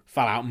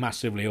fall out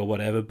massively or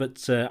whatever.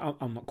 But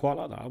I'm not quite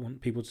like that. I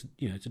want people to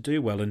to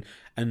do well, and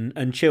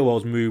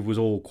Chilwell's move was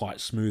all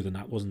quite smooth and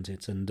that, wasn't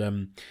it?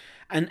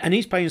 And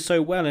he's playing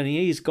so well, and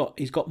he's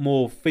got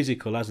more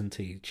physical, hasn't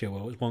he?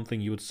 Chilwell is one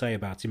thing you would say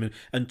about him,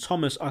 and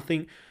Thomas. I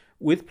think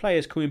with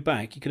players coming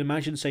back, you can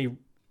imagine, say,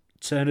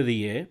 turn of the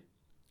year.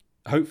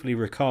 Hopefully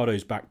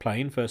Ricardo's back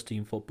playing first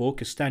team football,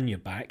 Castagna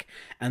back,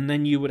 and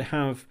then you would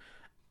have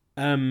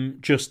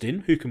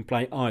Justin, who can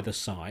play either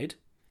side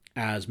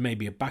as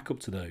maybe a backup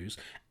to those,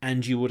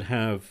 and you would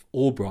have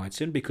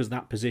Albrighton, because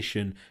that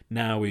position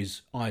now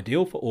is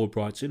ideal for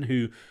Albrighton,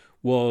 who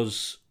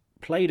was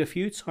played a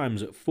few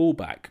times at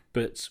fullback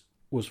but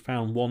was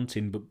found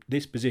wanting. But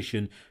this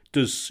position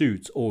does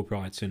suit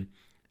Albrighton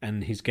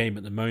and his game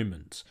at the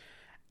moment,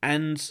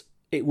 and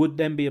it would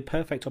then be a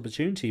perfect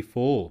opportunity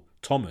for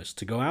Thomas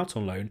to go out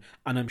on loan,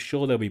 and I'm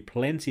sure there'll be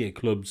plenty of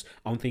clubs,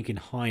 I'm thinking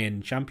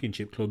high-end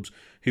championship clubs,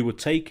 who would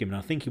take him, and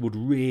I think he would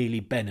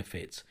really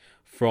benefit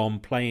from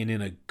playing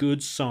in a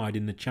good side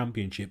in the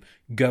championship,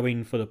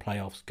 going for the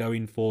playoffs,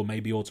 going for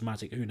maybe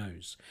automatic, who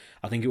knows.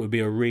 I think it would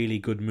be a really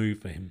good move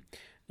for him.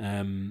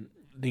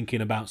 Thinking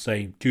about,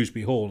 say,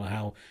 Dewsbury Hall and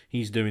how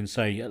he's doing,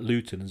 say, at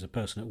Luton, as a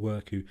person at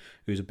work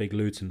who's a big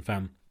Luton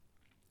fan,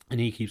 and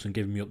he keeps on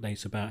giving me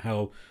updates about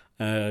how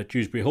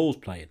Dewsbury Hall's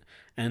playing,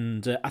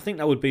 and I think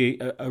that would be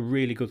a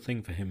really good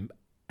thing for him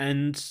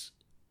and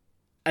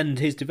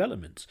his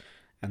development,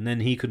 and then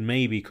he could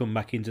maybe come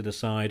back into the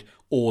side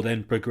or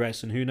then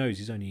progress, and who knows,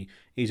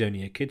 he's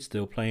only a kid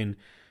still playing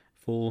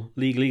for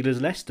league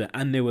leaders Leicester,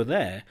 and they were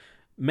there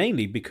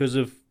mainly because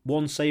of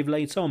one save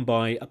late on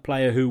by a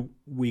player who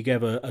we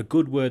gave a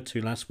good word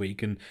to last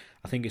week, and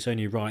I think it's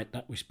only right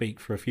that we speak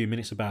for a few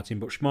minutes about him.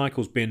 But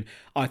Schmeichel's been,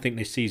 I think,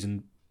 this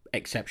season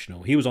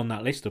exceptional. He was on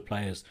that list of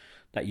players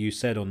that you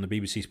said on the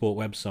BBC Sport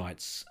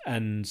websites,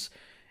 and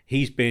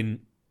he's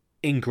been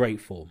in great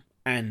form.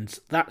 And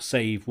that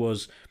save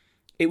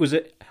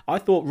I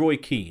thought Roy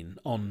Keane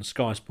on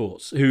Sky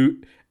Sports, who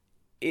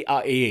he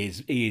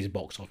is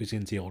box office,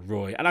 isn't he, old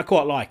Roy? And I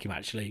quite like him,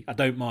 actually. I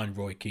don't mind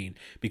Roy Keane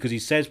because he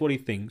says what he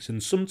thinks,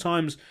 and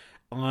sometimes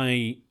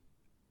I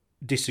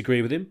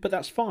disagree with him, but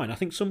that's fine. I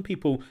think some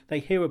people, they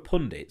hear a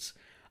pundit,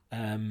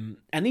 and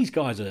these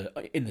guys are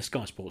in the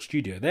Sky Sports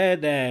studio. They're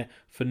there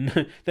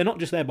they're not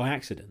just there by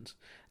accident.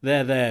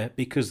 They're there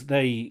because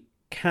they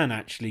can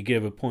actually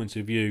give a point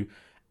of view,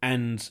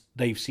 and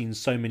they've seen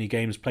so many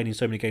games, played in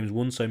so many games,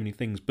 won so many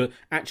things, but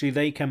actually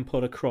they can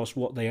put across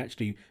what they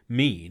actually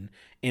mean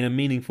in a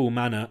meaningful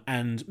manner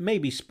and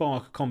maybe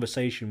spark a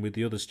conversation with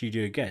the other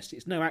studio guests.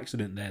 It's no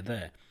accident they're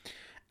there.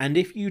 And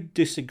if you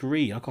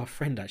disagree, I've got a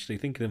friend actually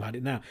thinking about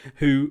it now,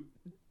 who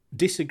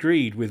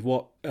disagreed with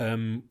what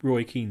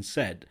Roy Keane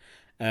said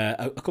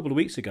a couple of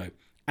weeks ago.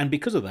 And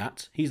because of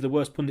that, he's the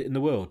worst pundit in the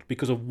world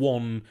because of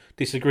one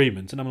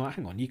disagreement. And I'm like,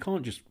 hang on, you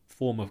can't just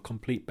form a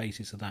complete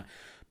basis of that.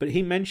 But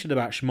he mentioned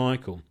about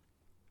Schmeichel,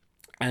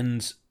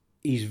 and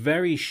he's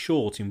very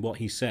short in what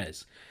he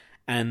says.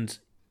 And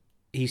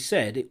he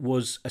said it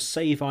was a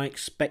save I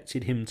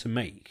expected him to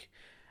make,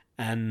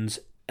 and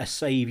a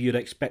save you'd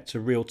expect a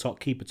real top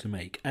keeper to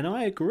make. And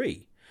I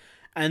agree.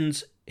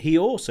 And he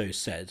also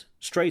said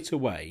straight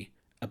away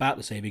about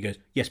the save, he goes,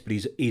 yes, but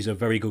he's a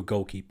very good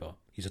goalkeeper.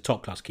 He's a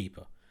top-class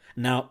keeper.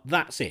 Now,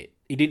 that's it.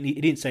 He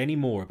didn't say any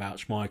more about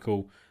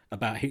Schmeichel,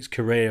 about his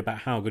career, about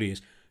how good he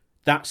is.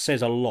 That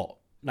says a lot.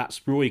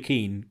 That's Roy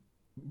Keane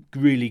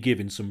really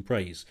giving some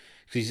praise.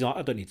 Because he's like,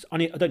 I don't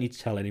need to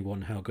tell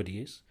anyone how good he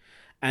is.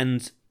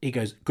 And he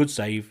goes, good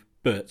save,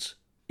 but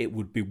it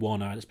would be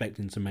one I'd expect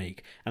him to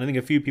make. And I think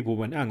a few people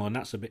went, hang on,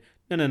 that's a bit...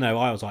 No.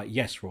 I was like,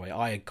 yes, Roy,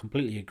 I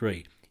completely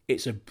agree.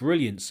 It's a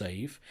brilliant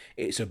save.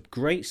 It's a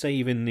great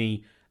save in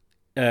the...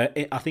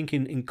 I think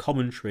in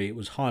commentary it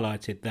was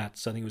highlighted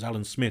that, I think it was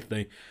Alan Smith,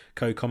 the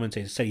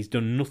co-commentator, said he's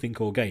done nothing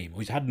all game,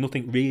 or he's had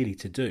nothing really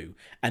to do.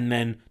 And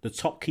then the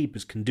top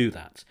keepers can do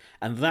that.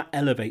 And that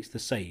elevates the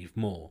save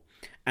more.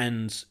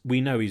 And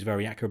we know he's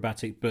very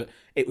acrobatic, but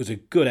it was a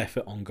good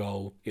effort on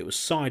goal. It was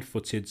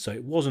side-footed, so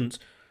it wasn't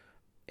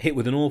hit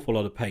with an awful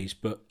lot of pace,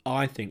 but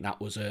I think that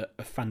was a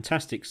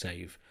fantastic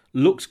save.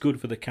 Looks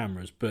good for the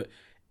cameras, but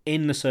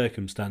in the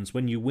circumstance,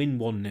 when you win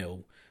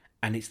 1-0,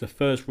 and it's the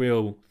first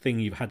real thing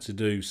you've had to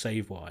do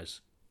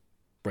save-wise,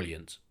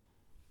 brilliant.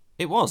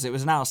 It was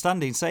an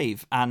outstanding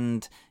save,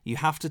 and you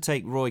have to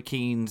take Roy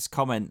Keane's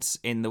comments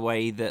in the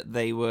way that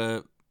they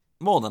were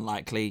more than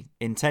likely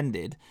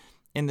intended,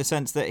 in the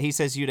sense that he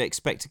says you'd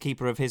expect a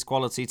keeper of his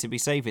quality to be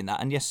saving that.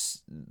 And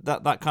yes,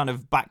 that kind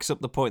of backs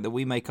up the point that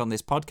we make on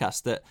this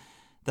podcast, that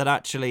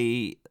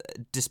actually,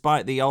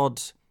 despite the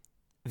odd...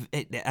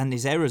 and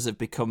his errors have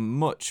become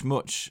much,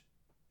 much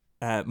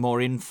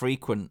more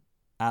infrequent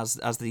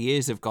as the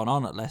years have gone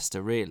on at Leicester,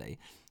 really.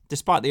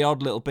 Despite the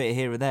odd little bit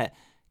here and there,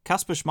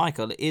 Kasper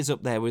Schmeichel is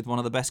up there with one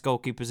of the best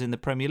goalkeepers in the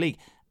Premier League.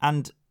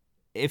 And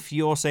if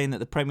you're saying that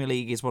the Premier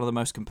League is one of the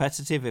most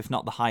competitive, if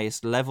not the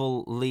highest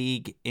level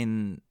league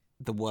in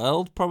the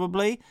world,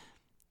 probably,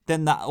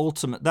 then that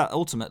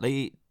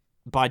ultimately,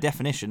 by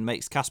definition,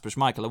 makes Kasper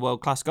Schmeichel a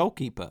world-class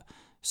goalkeeper.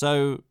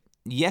 So,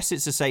 yes,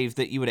 it's a save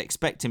that you would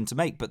expect him to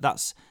make, but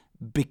that's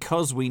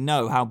because we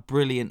know how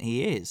brilliant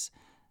he is.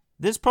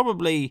 There's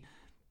probably,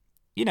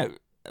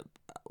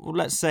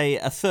 let's say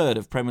a third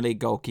of Premier League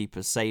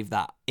goalkeepers save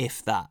that,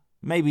 if that.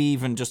 Maybe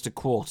even just a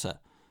quarter.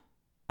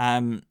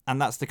 And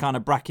that's the kind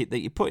of bracket that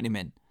you're putting him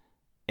in.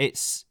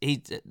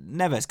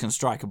 Neves can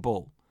strike a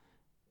ball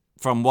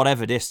from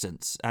whatever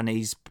distance, and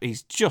he's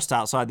just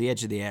outside the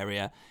edge of the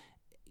area.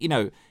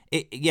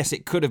 Yes,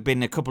 it could have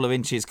been a couple of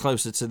inches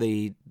closer to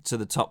the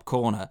top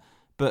corner,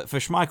 but for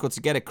Schmeichel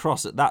to get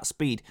across at that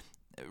speed,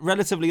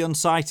 relatively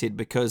unsighted,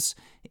 because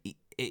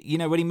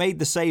when he made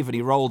the save and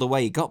he rolled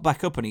away, he got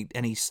back up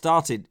and he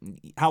started.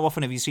 How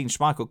often have you seen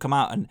Schmeichel come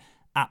out and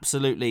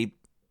absolutely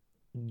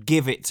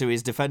give it to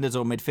his defenders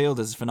or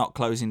midfielders for not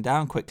closing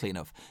down quickly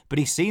enough? But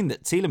he's seen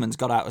that Tielemans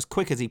got out as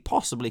quick as he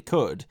possibly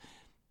could,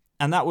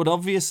 and that would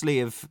obviously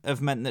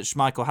have meant that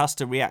Schmeichel has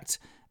to react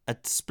a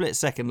split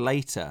second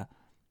later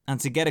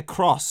and to get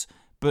across,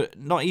 but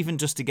not even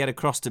just to get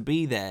across to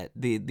be there,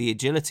 the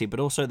agility, but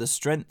also the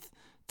strength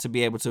to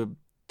be able to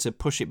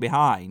push it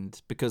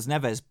behind, because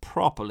Neves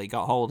properly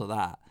got hold of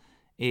that.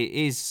 It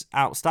is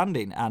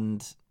outstanding.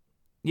 And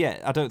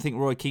yeah, I don't think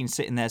Roy Keane's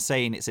sitting there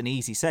saying it's an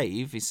easy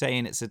save. He's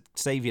saying it's a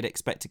save you'd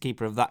expect a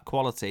keeper of that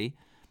quality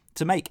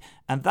to make.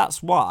 And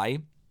that's why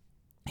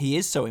he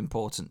is so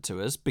important to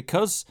us,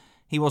 because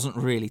he wasn't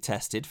really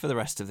tested for the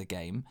rest of the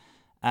game.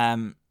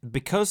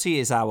 Because he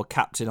is our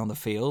captain on the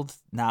field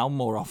now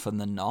more often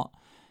than not.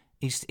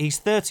 He's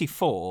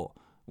 34,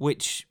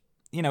 which,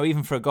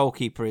 even for a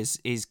goalkeeper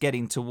is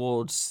getting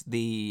towards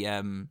the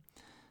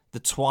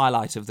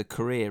twilight of the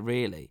career,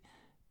 really.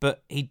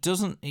 But he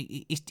doesn't.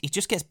 He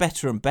just gets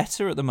better and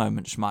better at the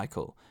moment,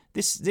 Schmeichel.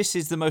 This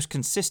is the most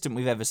consistent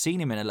we've ever seen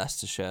him in a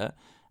Leicester shirt,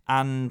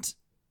 and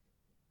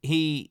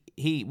he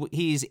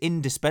is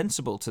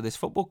indispensable to this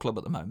football club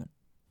at the moment.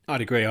 I'd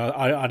agree.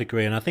 I'd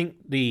agree, and I think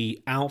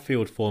the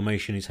outfield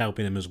formation is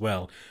helping him as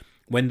well.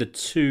 When the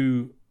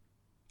two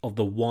of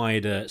the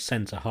wider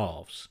centre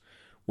halves,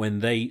 when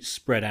they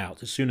spread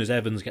out, as soon as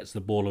Evans gets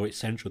the ball or it's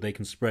central, they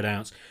can spread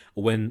out.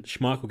 Or when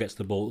Schmeichel gets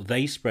the ball,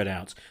 they spread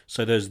out.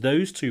 So there's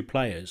those two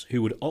players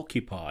who would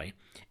occupy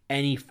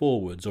any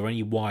forwards or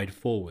any wide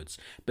forwards.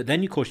 But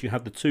then, of course, you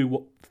have the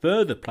two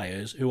further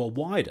players who are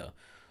wider.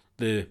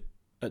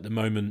 At the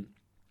moment,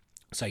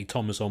 say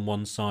Thomas on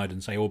one side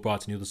and say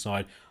Albright on the other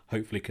side,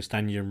 hopefully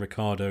Castagna and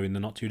Ricardo in the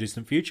not too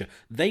distant future.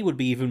 They would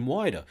be even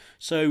wider.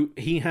 So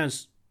he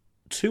has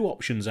two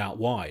options out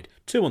wide,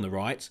 two on the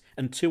right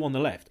and two on the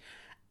left.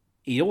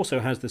 He also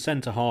has the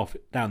centre half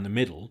down the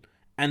middle,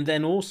 and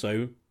then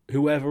also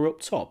whoever up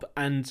top.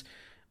 And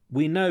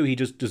we know he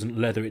just doesn't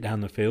leather it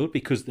down the field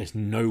because there's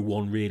no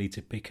one really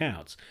to pick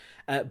out.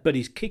 But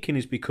his kicking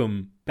has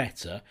become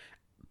better.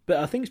 But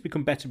I think it's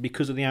become better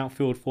because of the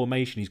outfield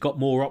formation. He's got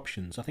more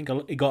options. I think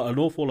he got an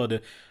awful lot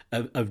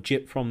of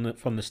jip from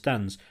the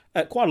stands.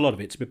 Quite a lot of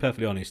it, to be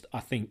perfectly honest, I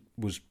think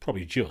was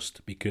probably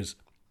just because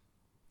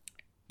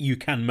you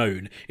can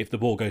moan if the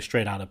ball goes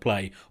straight out of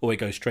play or it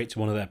goes straight to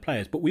one of their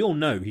players. But we all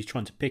know he's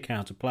trying to pick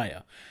out a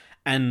player,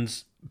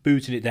 and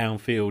booting it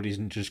downfield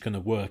isn't just going to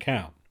work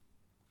out.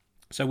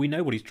 So we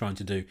know what he's trying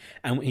to do,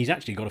 and he's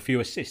actually got a few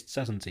assists,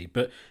 hasn't he?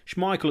 But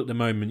Schmeichel at the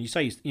moment, you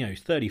say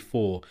he's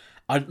 34.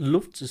 I'd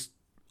love to.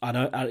 I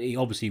know he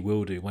obviously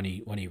will do when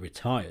he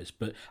retires,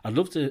 but I'd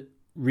love to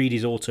read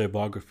his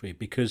autobiography,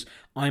 because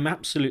I'm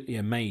absolutely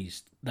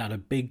amazed that a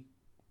big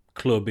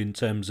club, in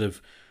terms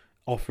of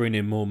offering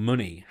him more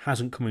money,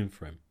 hasn't come in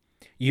for him.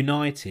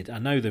 United, I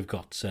know they've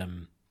got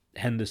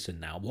Henderson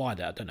now. Why? I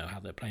don't know how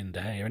they're playing De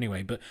Gea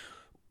anyway, but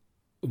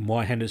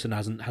why Henderson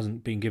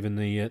hasn't been given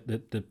the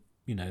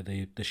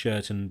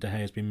shirt and De Gea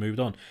has been moved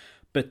on.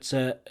 But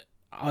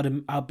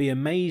I'd be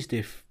amazed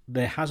if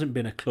there hasn't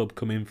been a club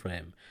come in for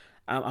him.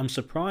 I'm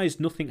surprised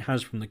nothing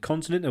has from the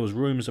continent. There was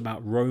rumours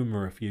about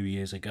Roma a few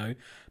years ago,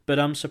 but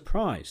I'm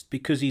surprised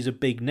because he's a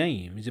big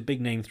name. He's a big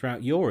name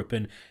throughout Europe,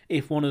 and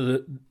if one of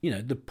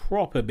the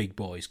proper big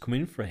boys come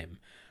in for him,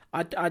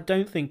 I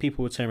don't think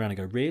people would turn around and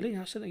go, really?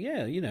 I said,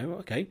 yeah,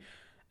 okay.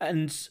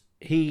 And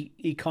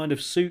he kind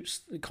of suits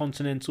the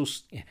continental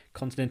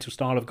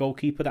style of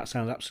goalkeeper. That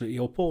sounds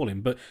absolutely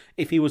appalling. But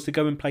if he was to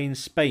go and play in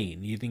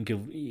Spain, you think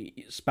of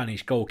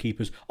Spanish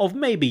goalkeepers of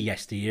maybe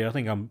yesteryear. I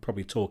think I'm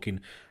probably talking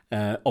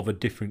of a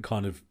different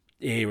kind of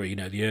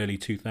era, the early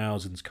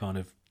 2000s kind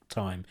of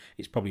time.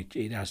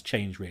 It has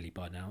changed really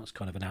by now. It's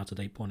kind of an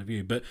out-of-date point of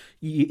view. But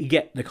you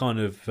get the kind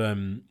of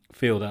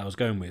feel that I was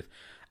going with.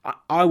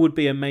 I would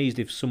be amazed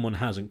if someone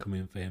hasn't come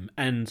in for him.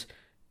 And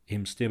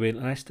him still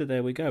in Leicester,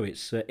 there we go. It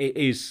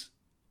is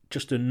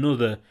just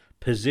another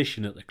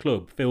position at the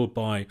club filled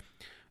by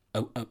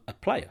a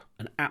player,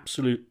 an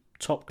absolute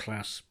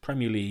top-class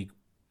Premier League,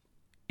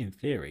 in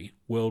theory,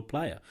 world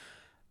player.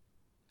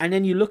 And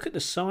then you look at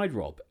the side,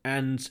 Rob,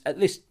 and at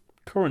this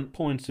current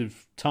point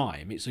of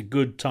time, it's a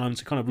good time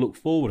to kind of look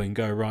forward and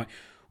go, right,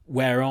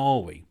 where are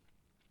we?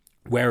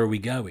 Where are we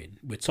going?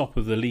 We're top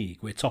of the league.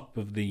 We're top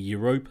of the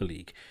Europa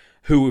League.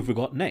 Who have we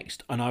got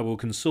next? And I will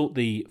consult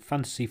the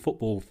Fantasy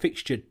Football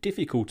fixture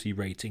difficulty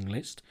rating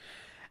list.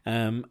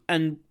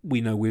 And we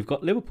know we've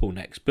got Liverpool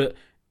next. But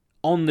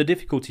on the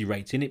difficulty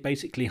rating, it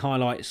basically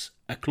highlights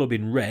a club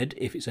in red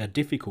if it's a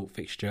difficult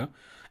fixture,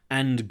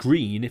 and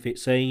green if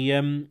it's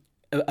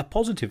a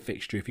positive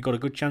fixture, if you've got a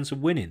good chance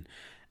of winning.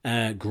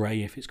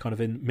 Grey if it's kind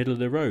of in the middle of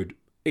the road.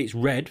 It's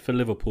red for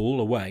Liverpool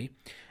away.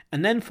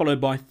 And then followed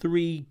by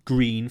 3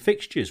 green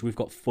fixtures. We've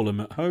got Fulham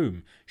at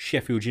home,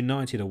 Sheffield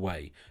United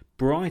away,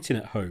 Brighton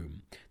at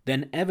home,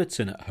 then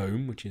Everton at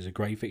home, which is a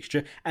grey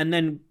fixture, and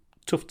then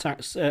tough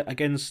tax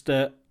against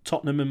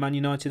Tottenham and Man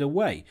United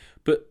away.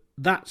 But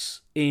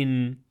that's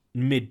in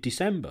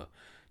mid-December.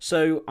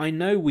 So I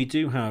know we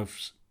do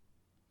have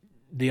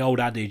the old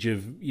adage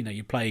of, you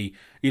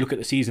look at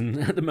the season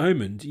at the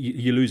moment,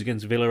 you lose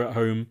against Villa at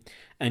home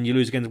and you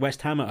lose against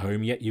West Ham at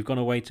home, yet you've gone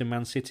away to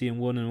Man City and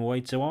won and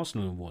away to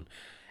Arsenal and won.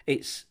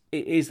 It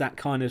is that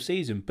kind of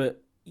season,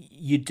 but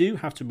you do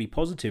have to be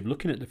positive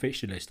looking at the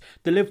fixture list.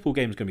 The Liverpool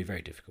game is going to be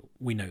very difficult.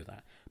 We know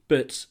that.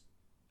 But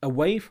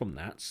away from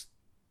that,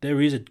 there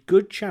is a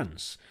good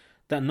chance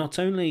that not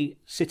only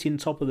sitting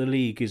top of the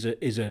league is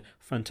a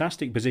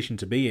fantastic position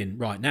to be in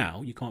right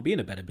now, you can't be in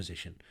a better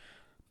position,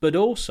 but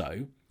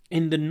also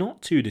in the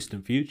not too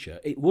distant future,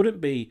 it wouldn't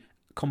be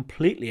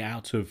completely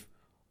out of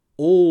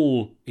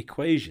all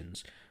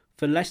equations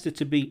for Leicester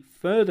to be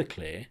further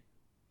clear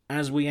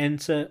as we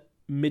enter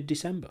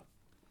mid-December.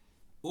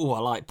 Oh, I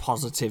like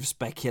positive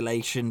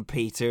speculation,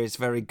 Peter. It's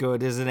very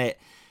good, isn't it?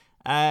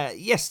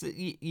 Yes,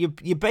 you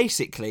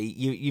basically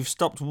you've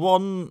stopped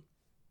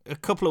a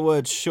couple of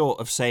words short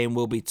of saying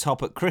we'll be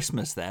top at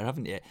Christmas there,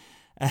 haven't you?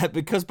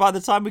 Because by the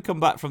time we come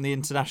back from the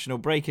international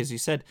break, as you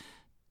said,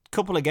 a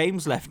couple of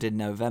games left in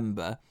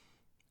November.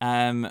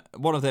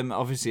 One of them,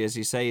 obviously, as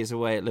you say, is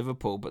away at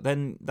Liverpool. But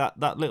then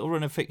that little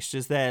run of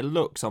fixtures there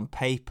looks on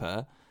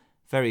paper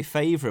very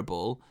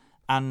favourable.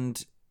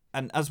 And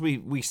as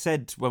we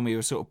said when we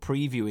were sort of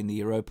previewing the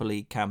Europa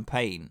League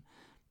campaign,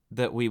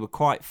 that we were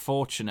quite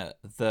fortunate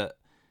that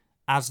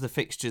as the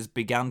fixtures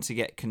began to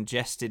get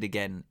congested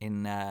again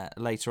in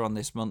later on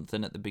this month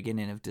and at the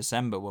beginning of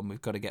December, when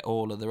we've got to get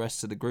all of the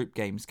rest of the group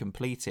games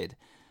completed,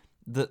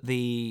 that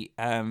the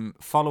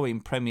following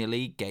Premier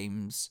League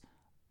games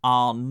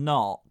are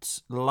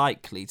not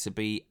likely to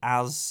be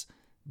as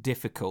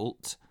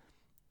difficult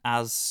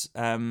as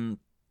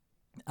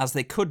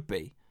they could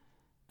be.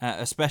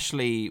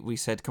 Especially, we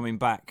said, coming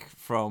back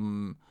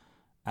from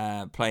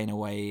playing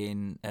away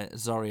in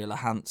Zorya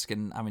Luhansk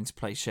and having to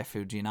play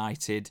Sheffield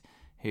United,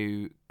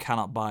 who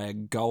cannot buy a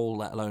goal,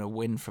 let alone a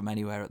win from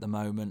anywhere at the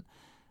moment.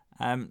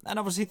 And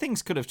obviously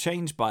things could have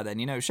changed by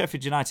then.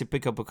 Sheffield United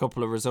pick up a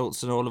couple of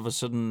results and all of a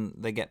sudden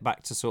they get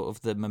back to sort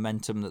of the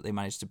momentum that they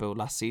managed to build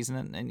last season.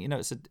 And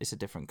it's a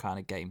different kind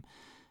of game.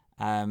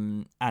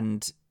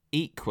 And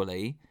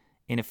equally,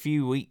 in a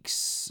few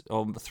weeks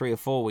or 3 or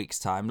 4 weeks'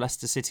 time,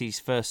 Leicester City's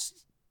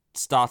first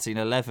starting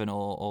 11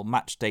 or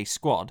match day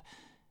squad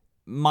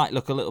might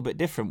look a little bit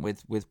different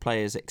with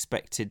players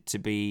expected to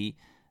be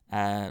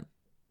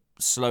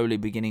slowly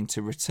beginning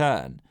to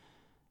return.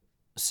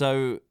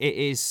 So it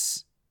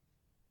is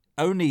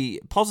only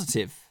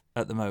positive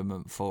at the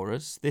moment for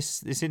us.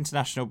 This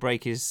international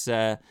break is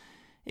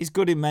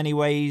good in many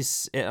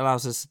ways. It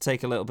allows us to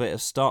take a little bit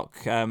of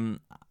stock.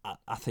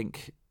 I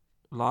think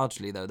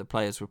largely, though, the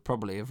players would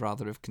probably have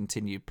rather have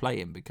continued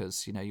playing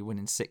because, you're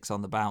winning 6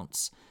 on the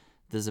bounce.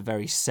 There's a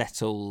very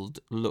settled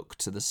look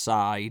to the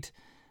side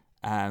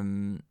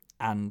and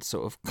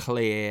sort of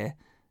clear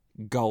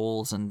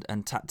goals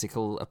and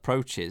tactical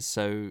approaches.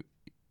 So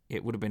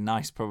it would have been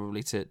nice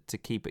probably to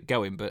keep it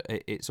going, but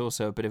it's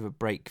also a bit of a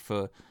break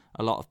for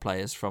a lot of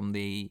players from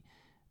the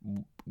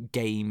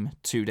game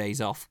 2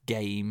 days off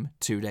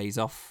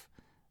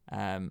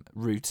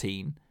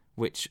routine,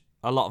 which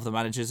a lot of the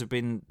managers have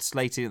been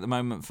slated at the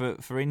moment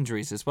for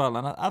injuries as well.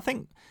 And I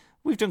think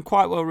we've done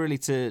quite well really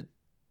to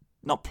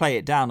not play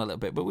it down a little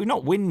bit, but we've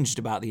not whinged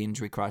about the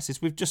injury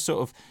crisis. We've just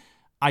sort of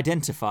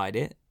identified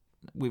it.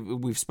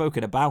 We've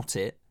spoken about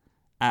it.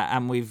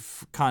 And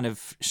we've kind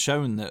of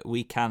shown that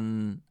we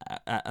can,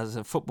 as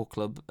a football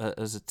club,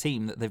 as a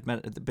team, that they've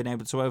been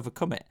able to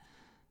overcome it.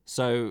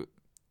 So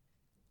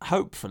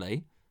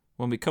hopefully,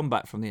 when we come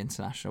back from the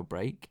international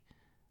break,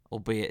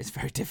 albeit it's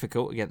very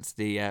difficult against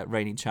the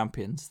reigning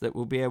champions, that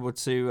we'll be able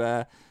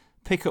to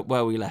pick up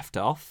where we left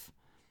off.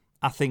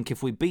 I think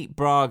if we beat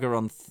Braga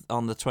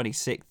on the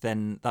 26th,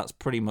 then that's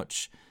pretty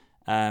much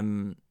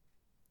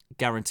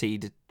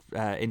guaranteed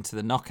into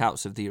the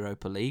knockouts of the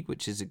Europa League,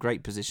 which is a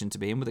great position to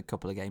be in with a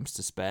couple of games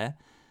to spare.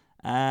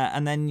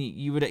 And then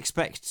you would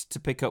expect to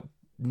pick up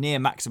near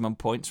maximum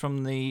points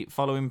from the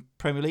following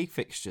Premier League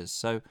fixtures.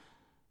 So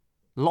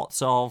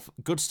lots of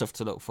good stuff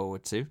to look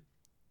forward to.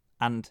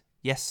 And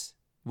yes,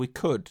 we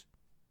could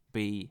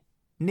be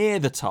near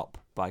the top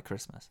by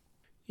Christmas.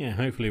 Yeah,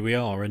 hopefully we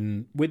are.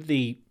 And with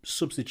the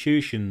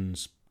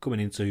substitutions coming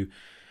into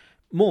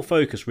more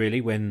focus, really,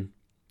 when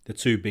the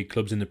 2 big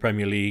clubs in the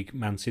Premier League,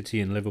 Man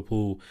City and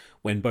Liverpool,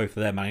 when both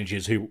of their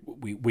managers, who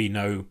we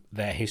know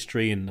their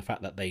history and the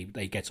fact that they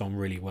get on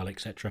really well,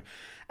 etc.,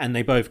 and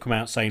they both come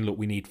out saying, look,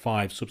 we need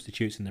 5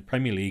 substitutes in the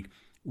Premier League.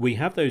 We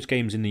have those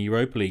games in the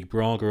Europa League,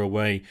 Braga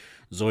away,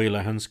 Zoya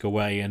Luhansk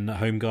away, and a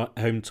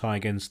home tie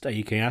against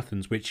AEK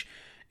Athens, which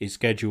is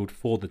scheduled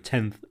for the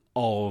 10th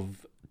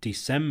of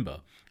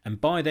December.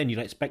 And by then, you'd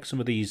expect some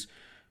of these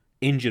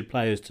injured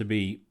players to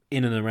be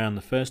in and around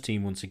the first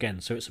team once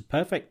again. So it's a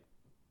perfect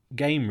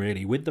game,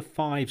 really, with the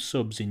 5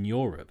 subs in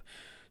Europe,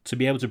 to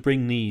be able to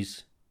bring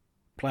these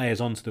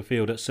players onto the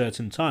field at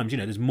certain times.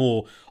 There's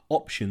more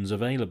options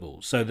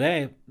available. So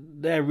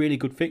they're really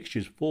good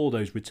fixtures for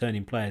those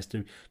returning players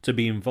to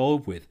be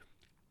involved with.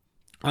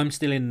 I'm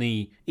still in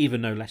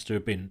even though Leicester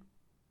have been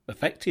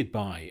affected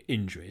by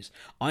injuries,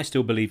 I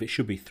still believe it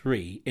should be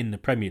 3 in the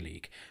Premier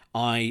League.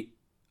 I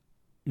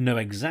know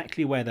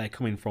exactly where they're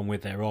coming from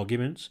with their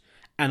arguments,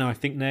 and I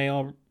think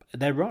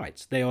they're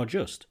right. They are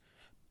just.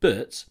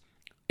 But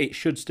it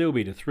should still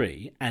be the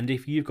 3, and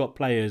if you've got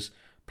players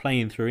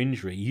playing through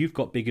injury, you've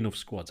got big enough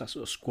squads. That's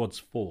what a squad's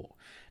for.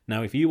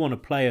 Now, if you want to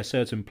play a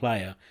certain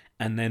player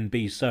and then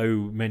be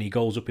so many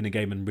goals up in a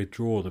game and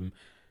withdraw them,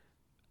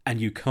 and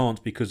you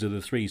can't because of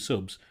the 3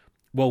 subs,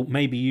 well,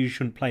 maybe you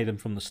shouldn't play them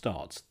from the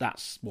start.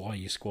 That's why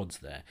your squad's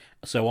there.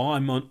 So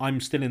I'm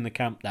still in the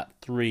camp that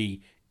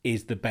 3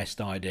 is the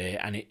best idea,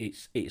 and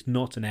it's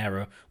not an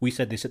error. We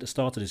said this at the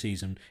start of the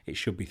season. It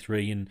should be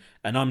 3,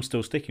 and I'm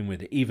still sticking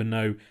with it, even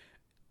though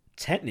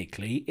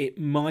technically it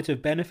might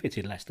have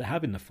benefited Leicester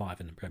having the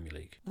 5 in the Premier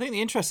League. I think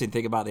the interesting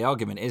thing about the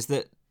argument is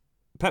that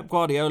Pep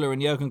Guardiola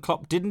and Jurgen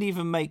Klopp didn't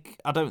even make,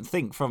 I don't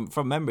think, from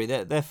memory,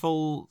 their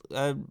full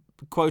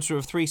quota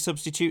of 3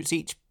 substitutes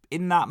each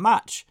in that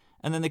match.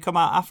 And then they come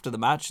out after the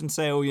match and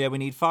say, oh yeah, we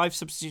need 5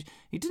 substitutes.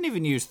 He didn't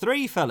even use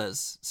 3,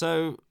 fellas.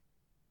 So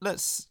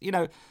let's,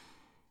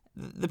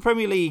 the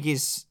Premier League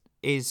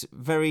is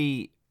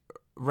very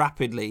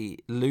rapidly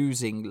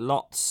losing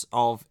lots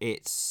of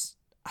its,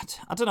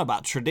 I don't know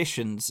about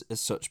traditions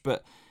as such,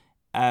 but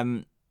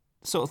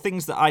sort of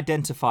things that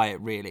identify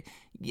it really.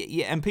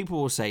 Yeah, and people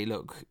will say,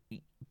 look,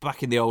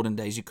 back in the olden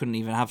days, you couldn't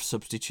even have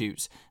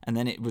substitutes, and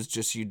then it was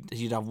just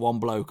you'd have one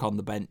bloke on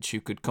the bench who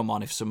could come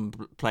on if some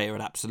player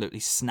had absolutely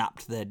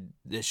snapped their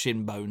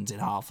shin bones in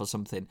half or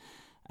something.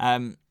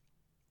 But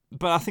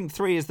I think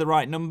 3 is the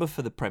right number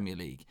for the Premier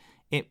League.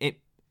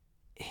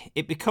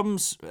 It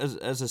becomes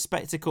as a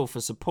spectacle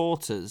for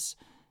supporters,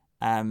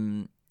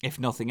 if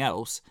nothing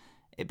else.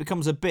 It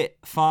becomes a bit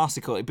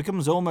farcical. It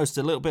becomes almost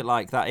a little bit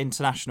like that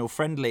international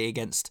friendly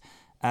against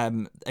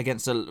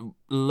a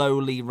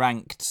lowly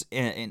ranked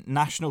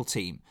national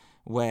team,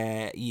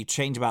 where you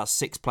change about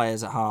 6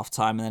 players at half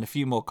time and then a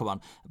few more come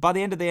on. By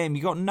the end of the game,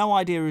 you've got no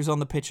idea who's on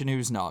the pitch and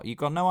who's not. You've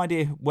got no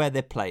idea where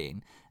they're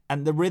playing.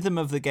 And the rhythm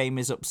of the game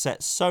is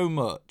upset so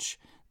much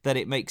that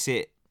it makes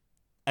it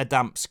a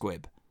damp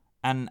squib.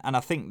 And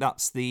I think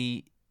that's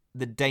the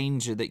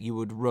danger that you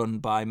would run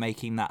by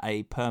making that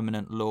a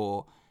permanent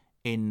law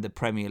in the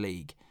Premier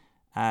League.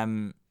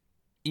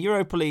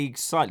 Europa League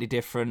slightly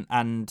different,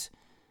 and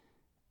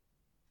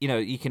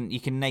you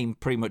can name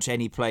pretty much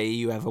any player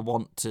you ever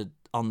want to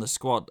on the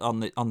squad on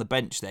the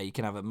bench there. You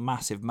can have a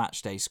massive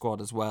match day squad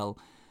as well.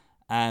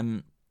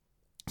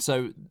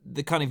 So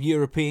the kind of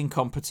European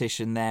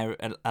competition there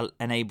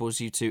enables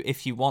you to,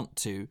 if you want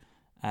to,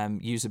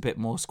 use a bit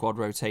more squad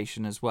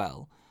rotation as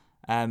well.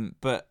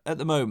 But at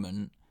the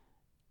moment,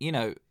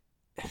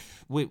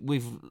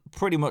 we've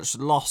pretty much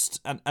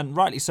lost, and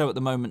rightly so at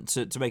the moment,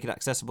 to make it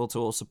accessible to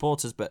all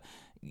supporters. But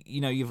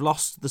you've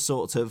lost the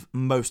sort of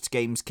most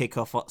games kick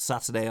off on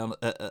Saturday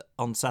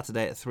on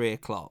Saturday at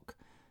 3:00.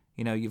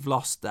 You've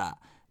lost that.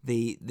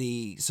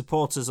 The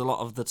supporters a lot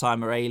of the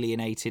time are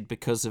alienated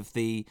because of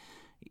the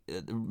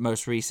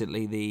most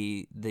recently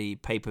the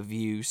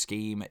pay-per-view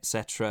scheme,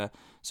 etc.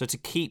 So to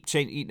keep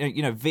changing,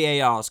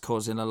 VAR's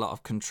causing a lot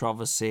of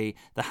controversy.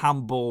 The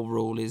handball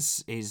rule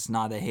is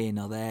neither here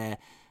nor there.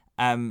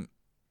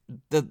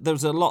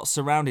 There's a lot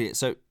surrounding it.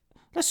 So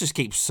let's just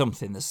keep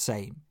something the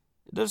same.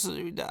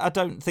 I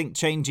don't think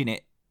changing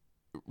it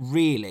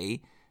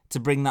really to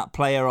bring that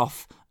player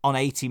off on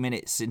 80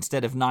 minutes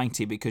instead of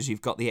 90 because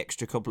you've got the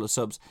extra couple of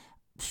subs,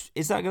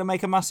 is that going to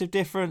make a massive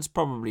difference?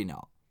 Probably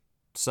not.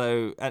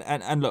 So,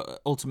 and look,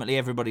 ultimately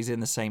everybody's in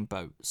the same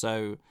boat.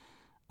 So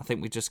I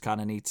think we just kind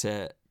of need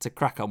to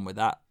crack on with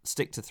that,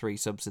 stick to 3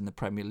 subs in the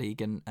Premier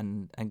League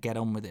and get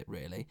on with it,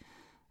 really.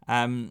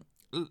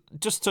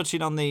 Just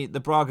touching on the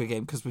Braga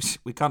game, because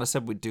we kind of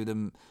said we'd do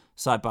them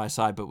side by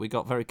side, but we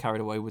got very carried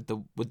away with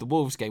the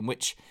Wolves game,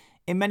 which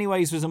in many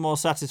ways was a more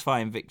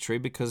satisfying victory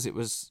because it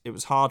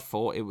was hard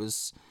fought, it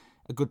was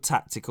a good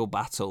tactical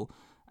battle.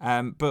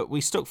 But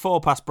we stuck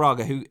 4 past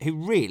Braga, who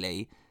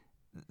really,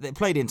 they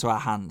played into our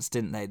hands,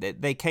 didn't they?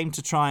 They came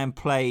to try and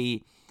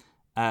play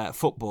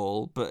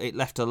football, but it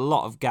left a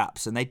lot of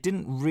gaps, and they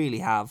didn't really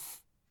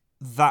have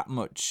that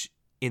much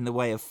in the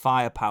way of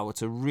firepower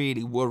to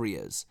really worry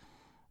us.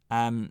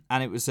 And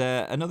it was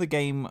another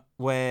game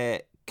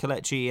where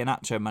Kelechi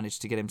Iheanacho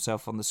managed to get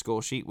himself on the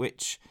score sheet,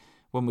 which,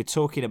 when we're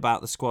talking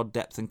about the squad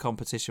depth and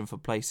competition for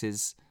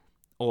places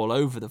all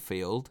over the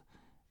field,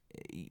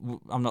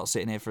 I'm not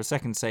sitting here for a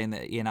second saying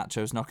that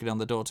Iheanacho's knocking on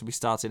the door to be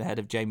starting ahead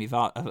of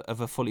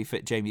of a fully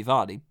fit Jamie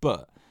Vardy,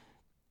 but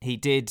he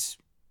did,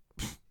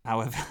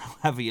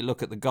 however you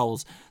look at the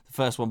goals, the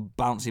first one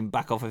bouncing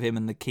back off of him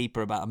and the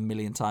keeper about 1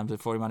 million times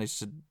before he managed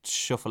to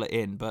shuffle it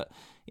in. But,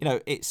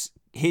 it's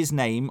his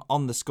name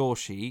on the score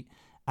sheet,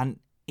 and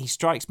he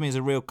strikes me as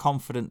a real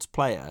confidence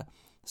player.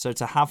 So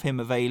to have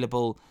him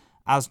available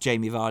as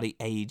Jamie Vardy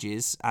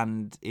ages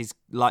and is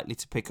likely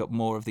to pick up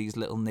more of these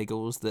little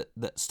niggles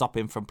that stop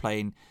him from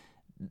playing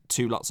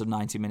 2 lots of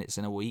 90 minutes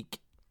in a week,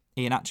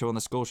 Iheanacho on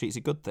the score sheet is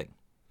a good thing.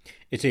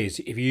 It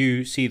is. If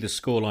you see the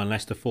scoreline,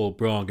 Leicester 4,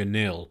 Braga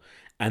 0,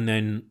 and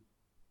then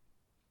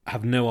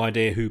have no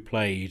idea who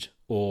played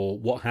or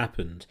what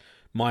happened,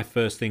 my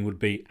first thing would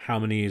be, how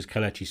many has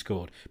Kelechi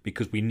scored?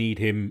 Because we need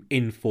him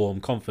in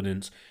form,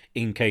 confidence,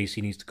 in case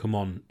he needs to come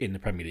on in the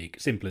Premier League.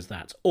 Simple as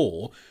that.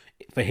 Or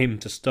for him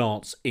to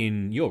start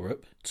in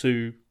Europe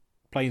to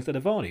play instead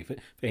of Vardy,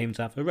 for him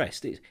to have a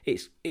rest.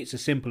 It's a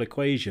simple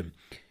equation.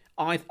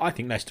 I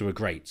think Leicester were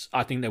great.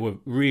 I think they were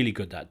really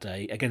good that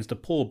day. Against a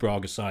poor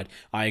Braga side,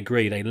 I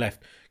agree, they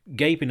left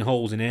gaping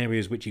holes in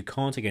areas which you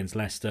can't against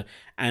Leicester,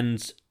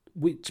 and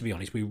to be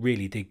honest, we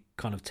really did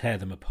kind of tear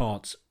them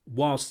apart,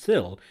 while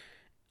still,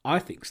 I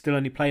think, still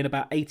only playing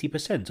about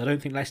 80%. I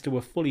don't think Leicester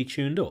were fully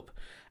tuned up.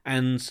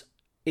 And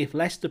if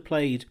Leicester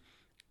played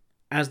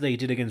as they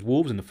did against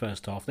Wolves in the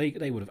first half,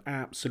 they would have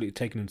absolutely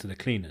taken them to the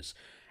cleaners.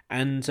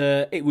 And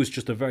it was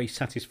just a very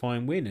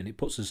satisfying win, and it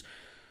puts us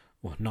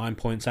 9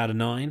 points out of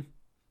 9.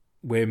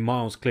 We're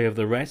miles clear of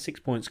the rest,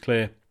 6 points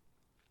clear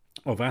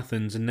of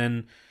Athens. And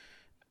then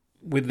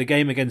with the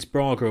game against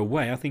Braga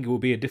away, I think it will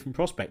be a different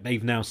prospect.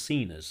 They've now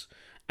seen us,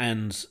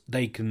 and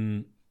they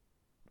can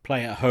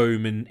play at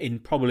home in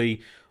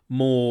probably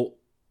more,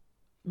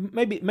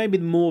 maybe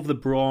more of the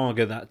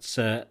Braga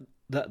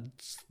that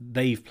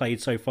they've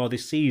played so far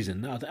this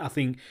season. I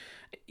think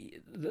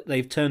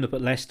they've turned up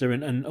at Leicester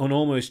and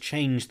almost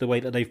changed the way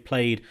that they've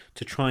played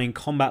to try and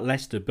combat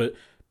Leicester, but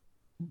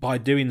by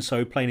doing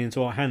so, playing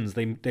into our hands,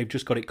 they've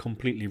just got it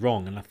completely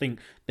wrong. And I think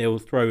they'll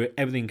throw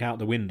everything out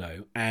the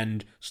window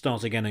and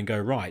start again and go,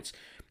 right,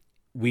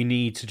 we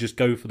need to just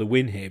go for the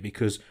win here,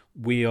 because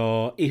we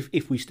are,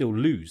 if we still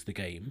lose the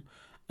game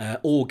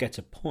or get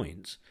a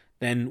point,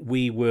 then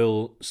we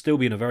will still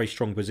be in a very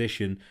strong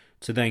position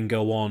to then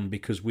go on,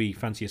 because we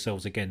fancy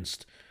ourselves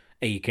against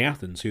AEK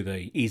Athens, who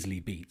they easily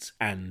beat,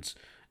 and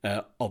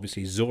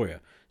obviously Zorya.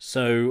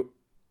 So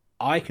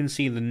I can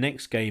see the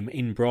next game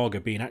in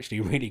Braga being actually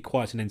really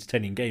quite an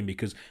entertaining game,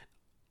 because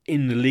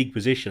in the league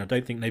position, I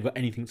don't think they've got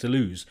anything to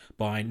lose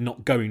by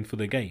not going for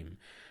the game.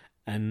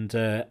 And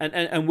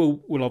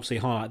we'll obviously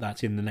highlight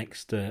that in the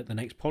next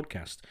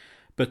podcast.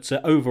 But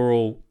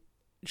overall,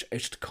 it's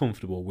just a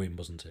comfortable win,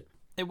 wasn't it?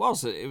 It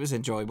was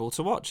enjoyable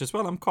to watch as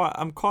well. I'm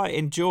quite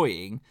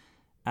enjoying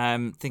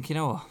thinking,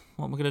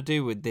 what am I going to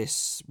do with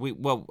this?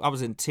 I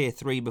was in tier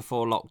 3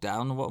 before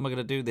lockdown. What am I going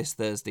to do this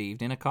Thursday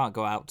evening? I can't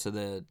go out to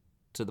the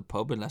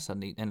pub unless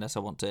I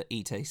want to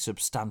eat a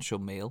substantial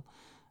meal.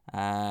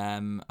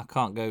 I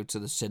can't go to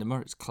the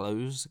cinema; it's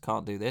closed. I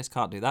can't do this,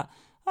 can't do that.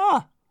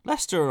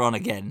 Leicester are on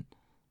again.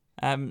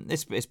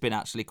 It's been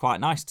actually quite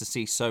nice to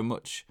see so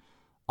much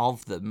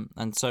of them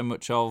and so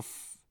much of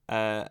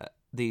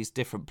these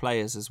different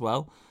players as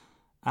well.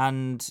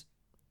 And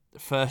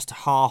first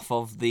half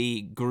of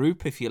the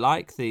group, if you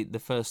like,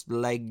 the first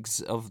legs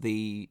of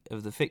the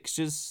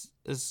fixtures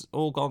has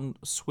all gone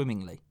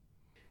swimmingly.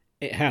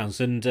 It has,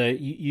 and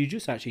you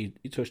just actually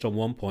touched on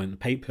one point. The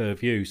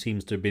pay-per-view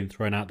seems to have been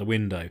thrown out the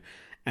window,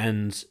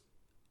 and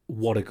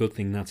what a good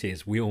thing that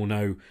is. We all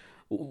know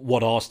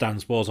what our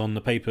stance was on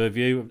the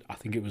pay-per-view. I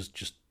think it was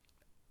just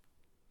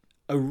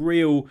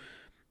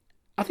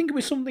I think it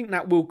was something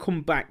that we'll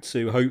come back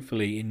to,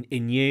 hopefully,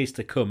 in years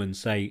to come and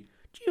say,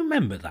 do you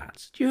remember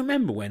that? Do you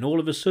remember when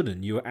all of a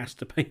sudden you were asked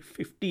to pay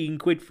 15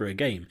 quid for a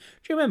game?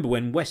 Do you remember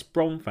when West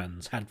Brom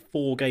fans had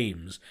 4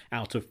 games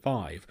out of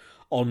 5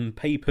 on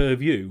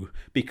pay-per-view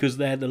because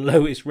they're the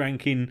lowest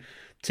ranking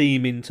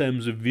team in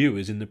terms of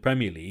viewers in the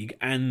Premier League,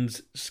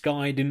 and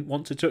Sky didn't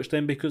want to touch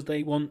them because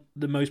they want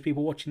the most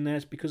people watching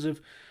theirs because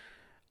of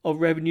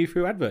revenue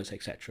through adverts,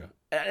 etc.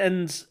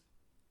 And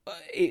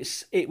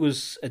it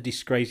was a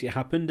disgrace. It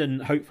happened,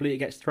 and hopefully it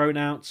gets thrown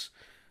out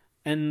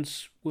and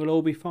we'll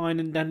all be fine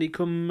and dandy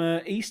come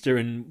Easter,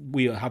 and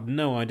we have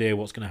no idea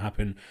what's going to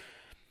happen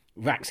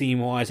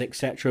vaccine-wise,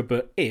 etc.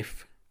 But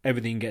if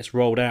everything gets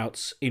rolled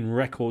out in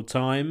record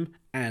time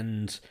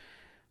and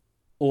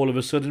all of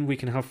a sudden we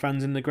can have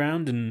fans in the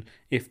ground, and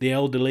if the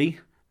elderly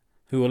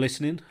who are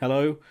listening,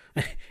 hello,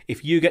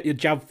 if you get your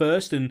jab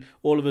first and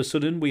all of a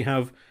sudden we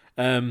have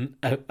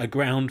a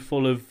ground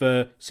full of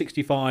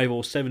 65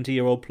 or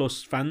 70-year-old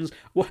plus fans,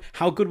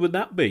 how good would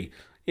that be?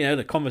 You know,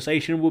 the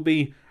conversation will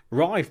be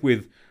rife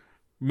with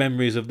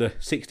memories of the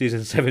 60s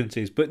and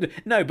 70s. But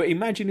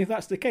imagine if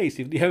that's the case,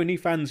 if the only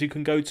fans who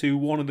can go to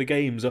one of the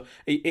games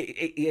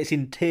it's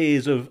in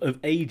tiers of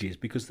ages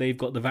because they've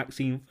got the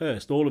vaccine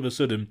first. All of a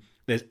sudden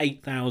there's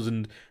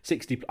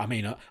 8,060. I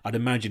mean, I'd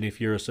imagine if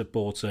you're a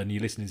supporter and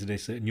you're listening to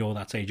this and you're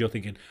that age, you're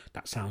thinking,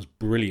 that sounds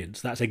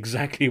brilliant. That's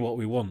exactly what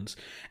we want.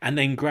 And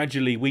then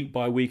gradually, week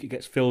by week, it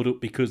gets filled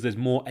up because there's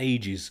more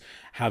ages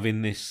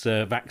having this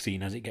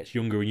vaccine as it gets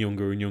younger and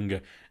younger and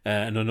younger.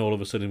 And then all of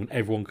a sudden,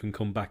 everyone can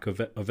come back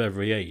of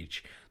every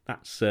age.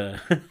 That's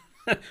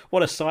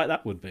what a sight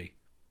that would be.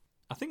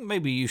 I think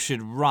maybe you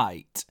should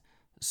write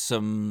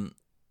some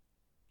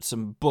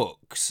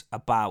books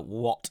about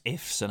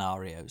what-if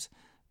scenarios,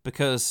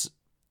 because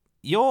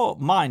your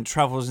mind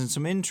travels in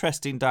some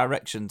interesting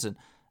directions, and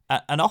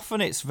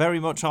often it's very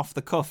much off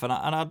the cuff, and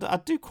I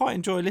do quite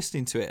enjoy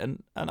listening to it,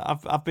 and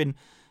I've been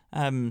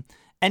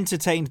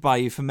entertained by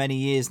you for many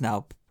years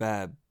now,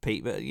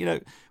 Pete. But you know,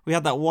 we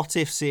had that what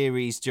if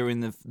series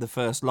during the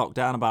first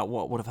lockdown about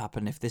what would have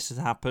happened if this had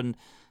happened.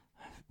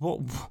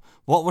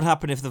 What would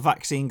happen if the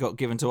vaccine got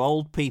given to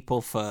old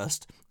people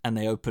first and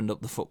they opened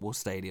up the football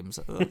stadiums?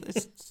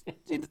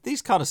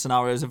 These kind of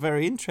scenarios are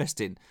very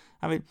interesting.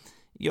 I mean,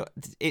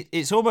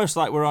 it's almost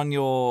like we're on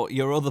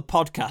your other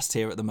podcast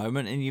here at the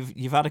moment, and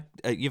you've had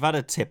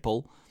a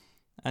tipple,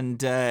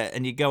 and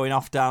you're going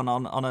off down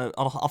on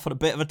a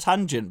bit of a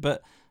tangent.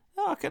 But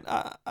no,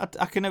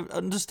 I can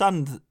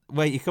understand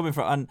where you're coming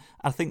from, and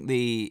I think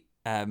the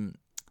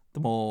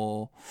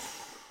more,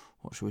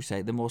 what should we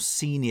say, the more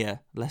senior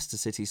Leicester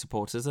City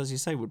supporters, as you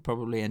say, would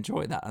probably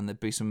enjoy that, and there'd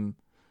be some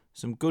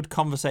good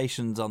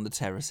conversations on the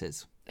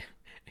terraces.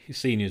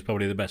 Senior is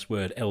probably the best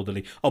word.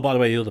 Elderly. Oh, by the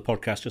way, the other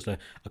podcast, just a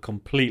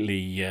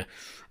completely,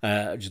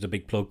 just a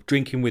big plug.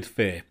 Drinking with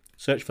Fear.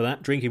 Search for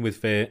that. Drinking with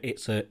Fear.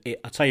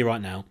 I tell you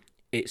right now,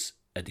 it's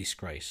a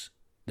disgrace.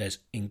 There's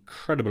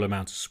incredible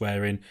amount of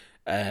swearing,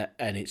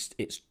 and it's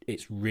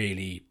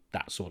really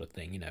that sort of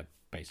thing. You know,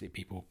 basically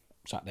people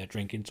sat there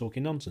drinking,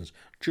 talking nonsense,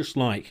 just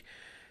like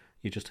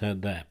you just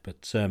heard there.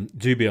 But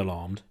do be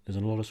alarmed. There's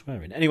a lot of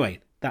swearing. Anyway,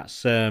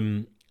 that's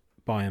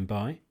by and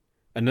by.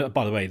 And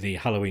by the way, the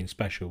Halloween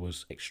special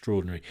was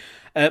extraordinary.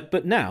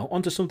 But now,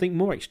 on to something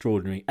more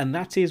extraordinary, and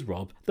that is,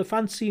 Rob, the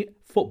Fantasy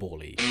Football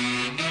League.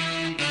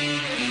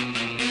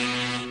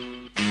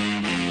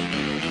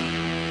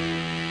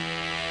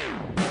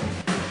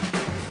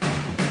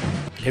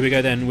 Here we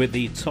go then with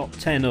the top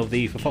 10 of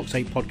the For Fox's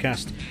Sake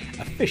podcast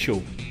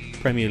official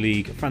Premier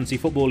League Fantasy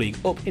Football League.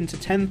 Up into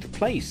 10th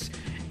place,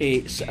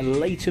 it's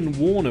Leighton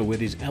Warner with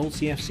his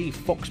LCFC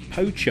Fox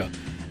Poacher.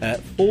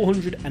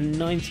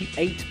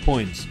 498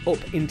 points.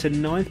 Up into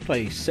 9th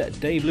place,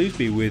 Dave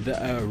Loosby with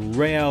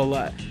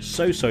Real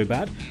So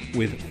Bad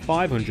with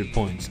 500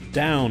 points.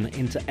 Down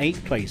into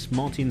 8th place,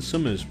 Martin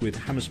Summers with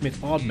Hammersmith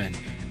Hardmen,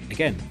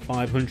 again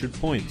 500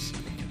 points.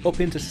 Up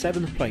into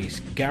 7th place,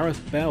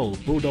 Gareth Bell,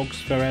 Bulldogs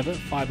Forever,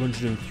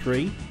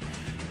 503.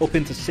 Up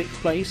into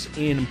 6th place,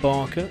 Ian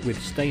Barker with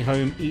Stay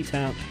Home, Eat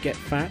Out, Get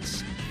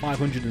Fats,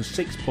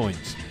 506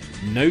 points.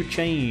 No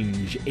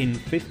change in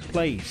 5th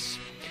place.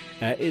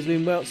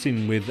 Islin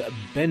Weltzin with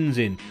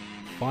Benzin,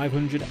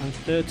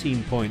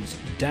 513 points.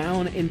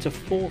 Down into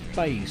 4th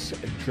place,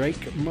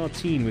 Drake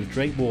Martin with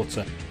Drake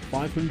Water,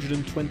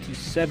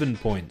 527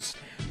 points.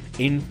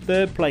 In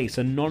 3rd place,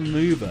 a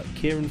non-mover,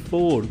 Kieran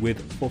Ford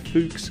with For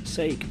Fook's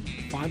Sake,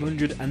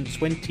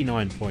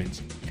 529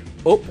 points.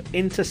 Up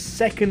into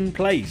 2nd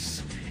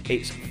place,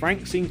 It's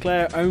Frank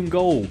Sinclair own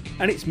goal,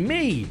 and it's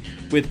me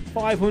with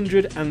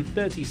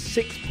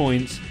 536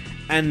 points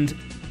and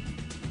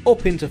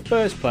up into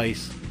first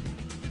place.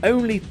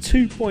 Only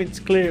 2 points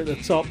clear at the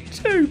top.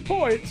 2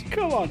 points,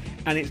 come on.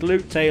 And it's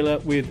Luke Taylor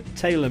with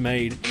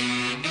TaylorMade.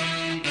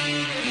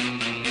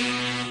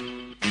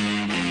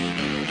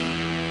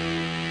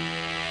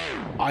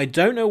 I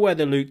don't know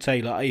whether Luke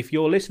Taylor, if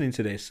you're listening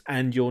to this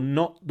and you're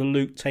not the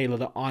Luke Taylor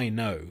that I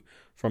know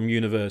from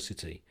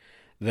university,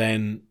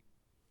 then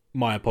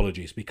my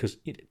apologies, because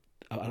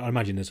I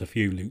imagine there's a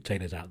few Luke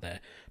Taylors out there.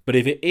 But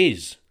if it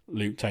is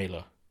Luke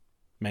Taylor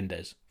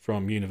Mendes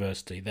from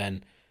university,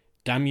 then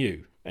damn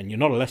you. And you're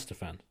not a Leicester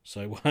fan,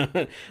 so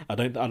I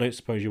don't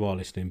suppose you are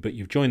listening. But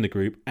you've joined the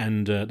group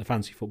and the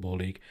Fantasy Football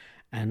League,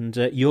 and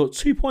you're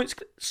 2 points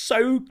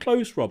so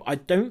close, Rob. I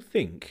don't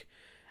think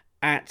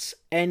at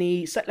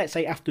any, let's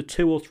say after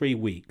 2 or 3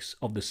 weeks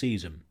of the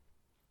season,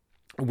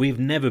 we've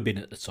never been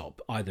at the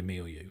top, either me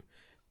or you,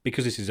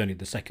 because this is only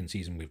the second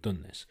season we've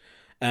done this.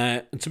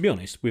 And to be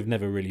honest, we've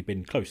never really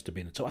been close to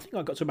being at the top. I think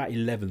I got to about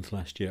 11th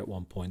last year at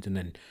one point and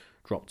then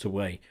dropped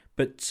away.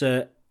 But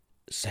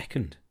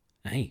second.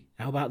 Hey,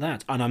 how about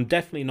that? And I'm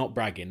definitely not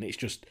bragging. It's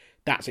just,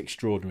 that's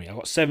extraordinary. I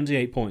got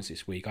 78 points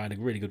this week. I had a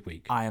really good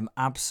week. I am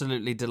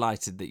absolutely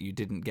delighted that you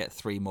didn't get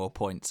 3 more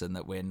points and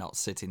that we're not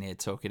sitting here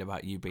talking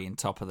about you being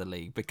top of the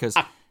league, because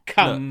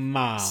come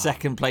on.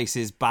 Second place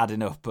is bad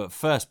enough, but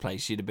first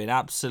place you'd have been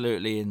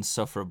absolutely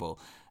insufferable.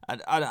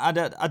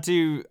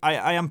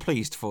 I am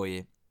pleased for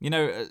you. You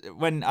know,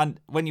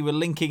 when you were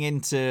linking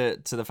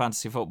into the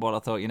fantasy football, I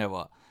thought, you know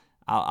what,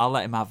 I'll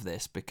let him have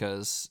this,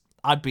 because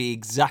I'd be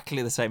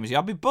exactly the same as you.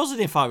 I'd be buzzing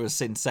if I was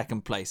in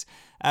second place.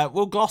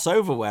 We'll gloss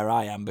over where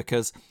I am,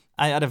 because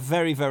I had a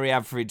very, very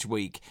average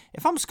week.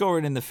 If I'm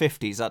scoring in the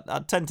 50s, I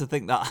tend to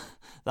think that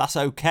that's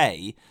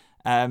okay.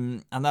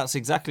 And that's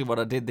exactly what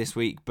I did this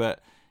week. But,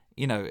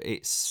 you know,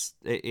 it's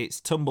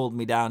tumbled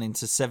me down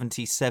into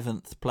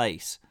 77th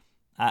place.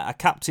 I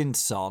captained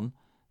Son,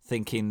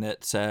 thinking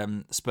that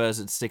Spurs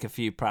would stick a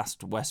few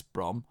past West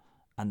Brom,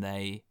 and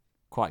they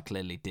quite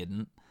clearly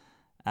didn't.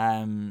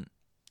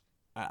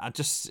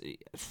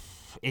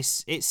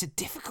 It's a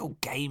difficult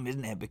game,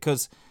 isn't it?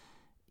 Because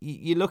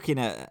you're looking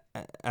at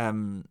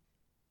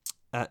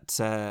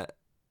the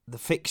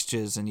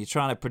fixtures and you're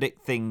trying to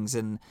predict things,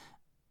 and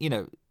you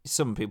know,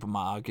 some people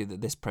might argue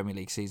that this Premier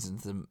League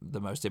season's the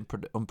most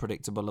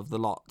unpredictable of the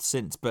lot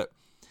since. But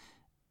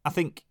I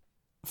think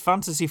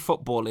fantasy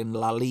football in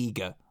La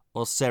Liga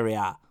or Serie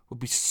A would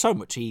be so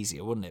much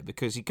easier, wouldn't it?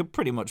 Because you could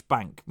pretty much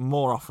bank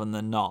more often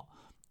than not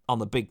on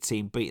the big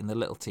team beating the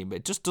little team, but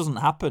it just doesn't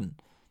happen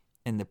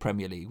in the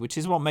Premier League, which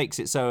is what makes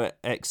it so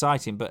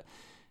exciting. But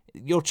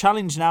your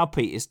challenge now,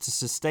 Pete, is to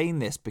sustain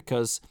this,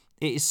 because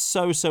it is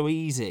so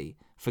easy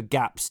for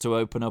gaps to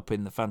open up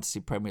in the Fantasy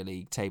Premier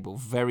League table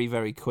very,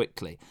 very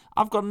quickly.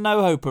 I've got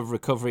no hope of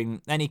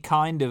recovering any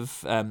kind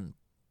of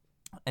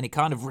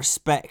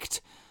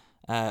respect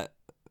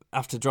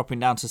after dropping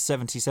down to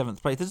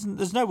 77th place.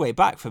 There's no way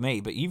back for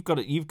me, but you've got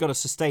to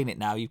sustain it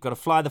now. You've got to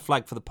fly the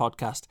flag for the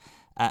podcast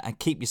and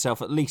keep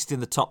yourself at least in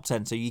the top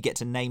 10, so you get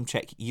to name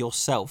check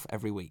yourself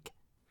every week.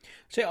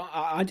 See,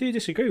 I do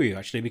disagree with you,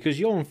 actually, because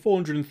you're on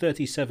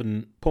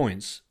 437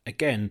 points,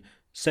 again,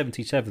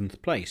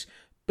 77th place.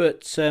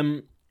 But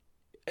a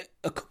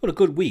couple of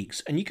good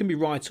weeks, and you can be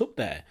right up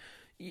there.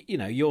 You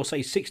know, you're, say,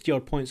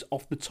 60-odd points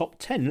off the top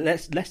 10,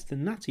 less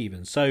than that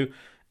even. So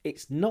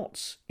it's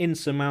not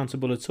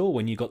insurmountable at all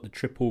when you got the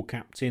triple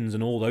captains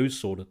and all those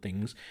sort of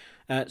things.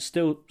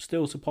 Still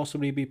to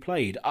possibly be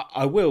played.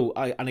 I will,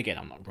 and again,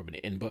 I'm not rubbing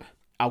it in, but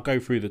I'll go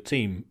through the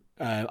team.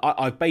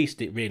 I've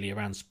based it really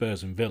around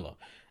Spurs and Villa.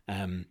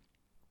 I've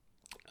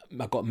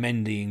got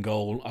Mendy in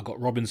goal. I've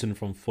got Robinson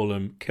from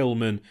Fulham,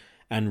 Kilman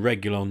and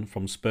Reguilon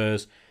from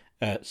Spurs.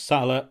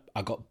 Salah,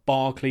 I've got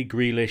Barkley,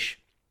 Grealish,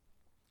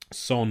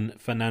 Son,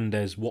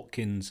 Fernandes,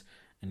 Watkins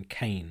and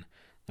Kane.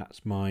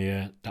 That's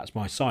my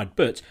side.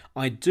 But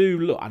I do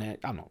look, and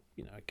I'm not,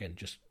 again,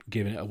 just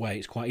giving it away.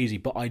 It's quite easy,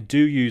 but I do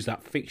use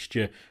that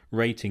fixture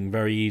rating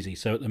very easy.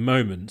 So at the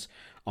moment,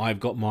 I've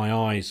got my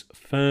eyes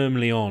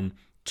firmly on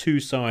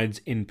 2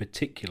 sides in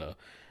particular,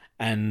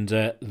 and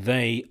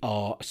they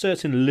are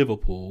certain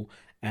Liverpool.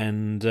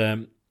 And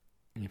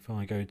if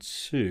I go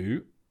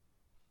to,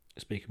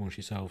 speak amongst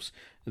yourselves,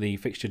 the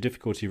fixture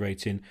difficulty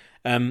rating.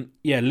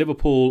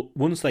 Liverpool,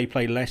 once they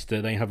play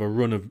Leicester, they have a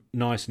run of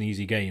nice and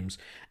easy games.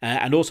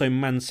 And also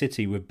Man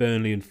City with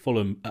Burnley and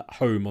Fulham at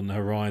home on the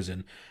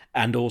horizon.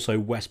 And also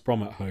West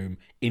Brom at home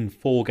in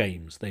 4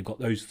 games. They've got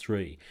those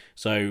 3.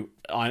 So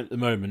I'm at the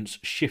moment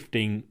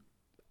shifting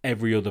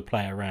every other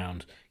player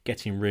around,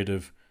 getting rid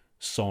of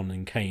Son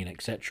and Kane,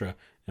 etc.,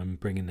 and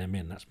bringing them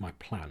in. That's my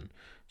plan.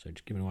 So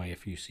just giving away a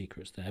few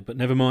secrets there. But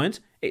never mind.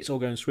 It's all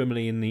going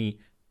swimmingly in the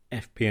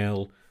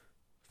FPL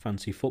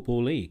Fantasy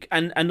Football League,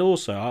 and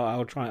also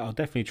I'll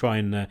definitely try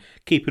and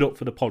keep it up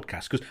for the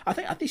podcast, because I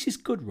think this is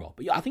good, Rob.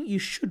 I think you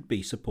should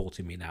be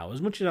supporting me now, as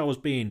much as I was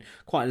being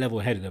quite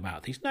level-headed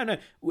about things. No,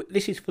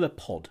 this is for the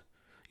pod.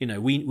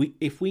 We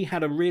if we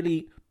had a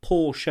really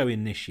poor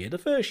showing this year. The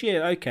first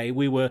year, okay,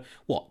 we were,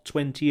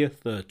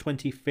 20th or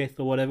 25th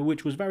or whatever,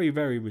 which was very,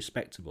 very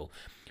respectable.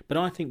 But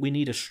I think we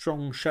need a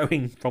strong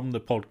showing from the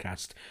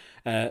podcast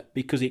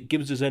because it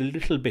gives us a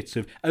little bit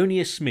of, only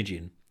a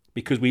smidgen,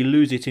 because we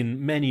lose it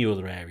in many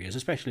other areas,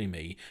 especially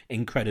me,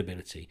 in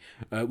credibility.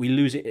 We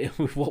lose it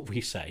with what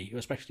we say,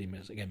 especially,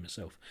 again,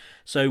 myself.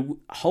 So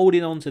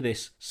holding on to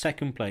this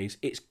second place,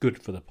 it's good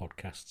for the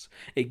podcasts.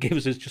 It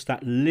gives us just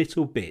that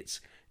little bit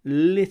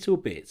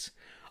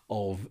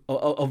of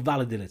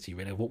validity,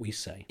 really, of what we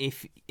say.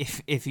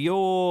 If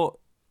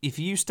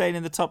you staying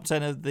in the top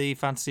 10 of the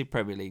Fantasy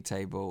Premier League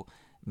table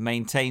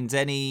maintains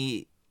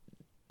any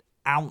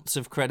ounce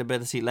of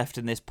credibility left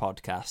in this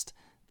podcast,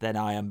 then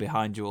I am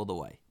behind you all the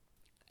way.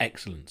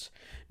 Excellent.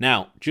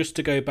 Now, just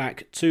to go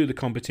back to the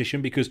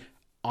competition, because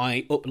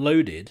I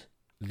uploaded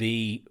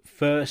the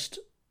first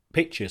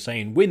picture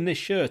saying win this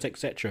shirt,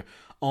 etc.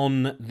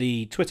 on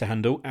the Twitter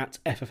handle at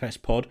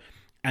FFSPod.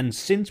 And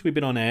since we've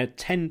been on air,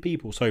 10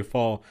 people so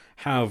far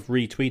have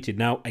retweeted.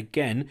 Now,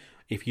 again,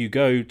 if you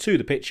go to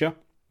the picture,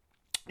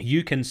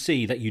 you can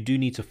see that you do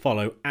need to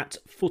follow at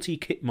Footy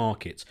Kit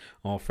Market,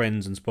 our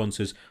friends and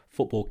sponsors,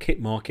 Football Kit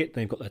Market.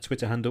 They've got their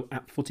Twitter handle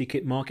at Footy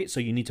Kit Market,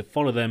 so you need to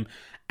follow them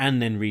and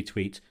then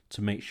retweet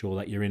to make sure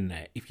that you're in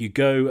there. If you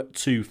go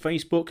to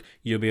Facebook,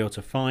 you'll be able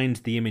to find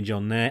the image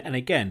on there. And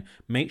again,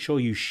 make sure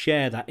you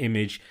share that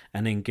image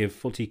and then give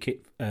Footy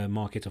Kit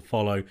Market a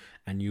follow,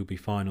 and you'll be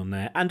fine on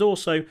there. And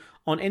also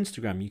on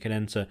Instagram, you can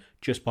enter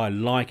just by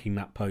liking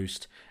that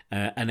post.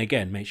 And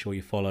again, make sure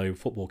you follow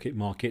Football Kit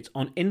Market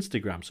on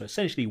Instagram. So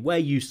essentially, where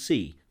you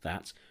see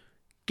that,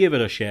 give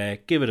it a share,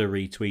 give it a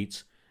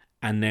retweet,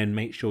 and then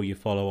make sure you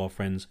follow our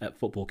friends at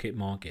Football Kit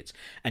Market.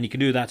 And you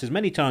can do that as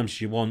many times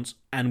as you want,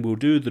 and we'll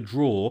do the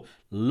draw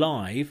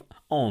live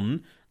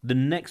on the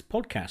next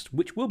podcast,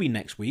 which will be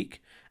next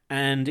week.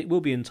 And it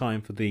will be in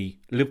time for the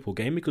Liverpool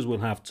game, because we'll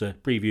have to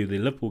preview the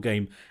Liverpool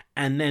game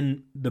and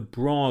then the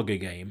Braga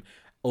game,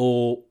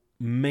 or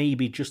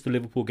maybe just the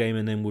Liverpool game,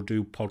 and then we'll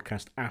do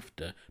podcast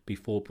after,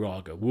 before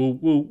Braga.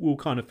 We'll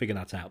kind of figure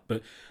that out.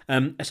 But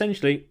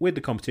essentially, with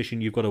the competition,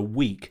 you've got a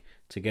week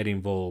to get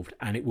involved,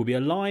 and it will be a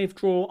live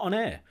draw on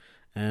air.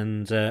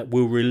 And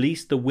we'll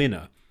release the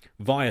winner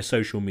via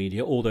social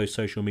media, all those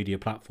social media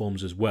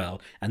platforms as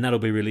well, and that'll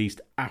be released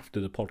after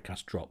the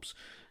podcast drops.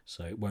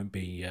 So it won't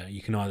be,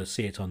 you can either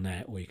see it on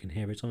there or you can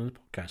hear it on the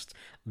podcast.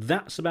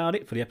 That's about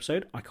it for the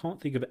episode. I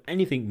can't think of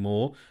anything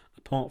more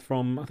apart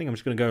from, I think I'm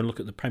just going to go and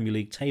look at the Premier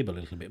League table a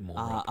little bit more.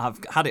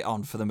 I've had it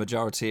on for the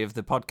majority of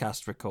the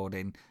podcast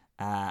recording,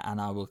 and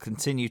I will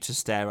continue to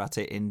stare at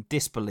it in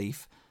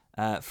disbelief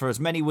for as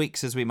many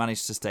weeks as we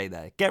manage to stay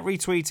there. Get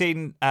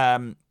retweeting.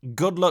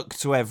 Good luck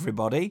to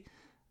everybody.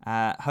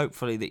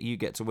 Hopefully that you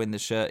get to win the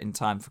shirt in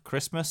time for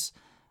Christmas,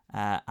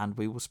 and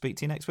we will speak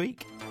to you next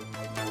week.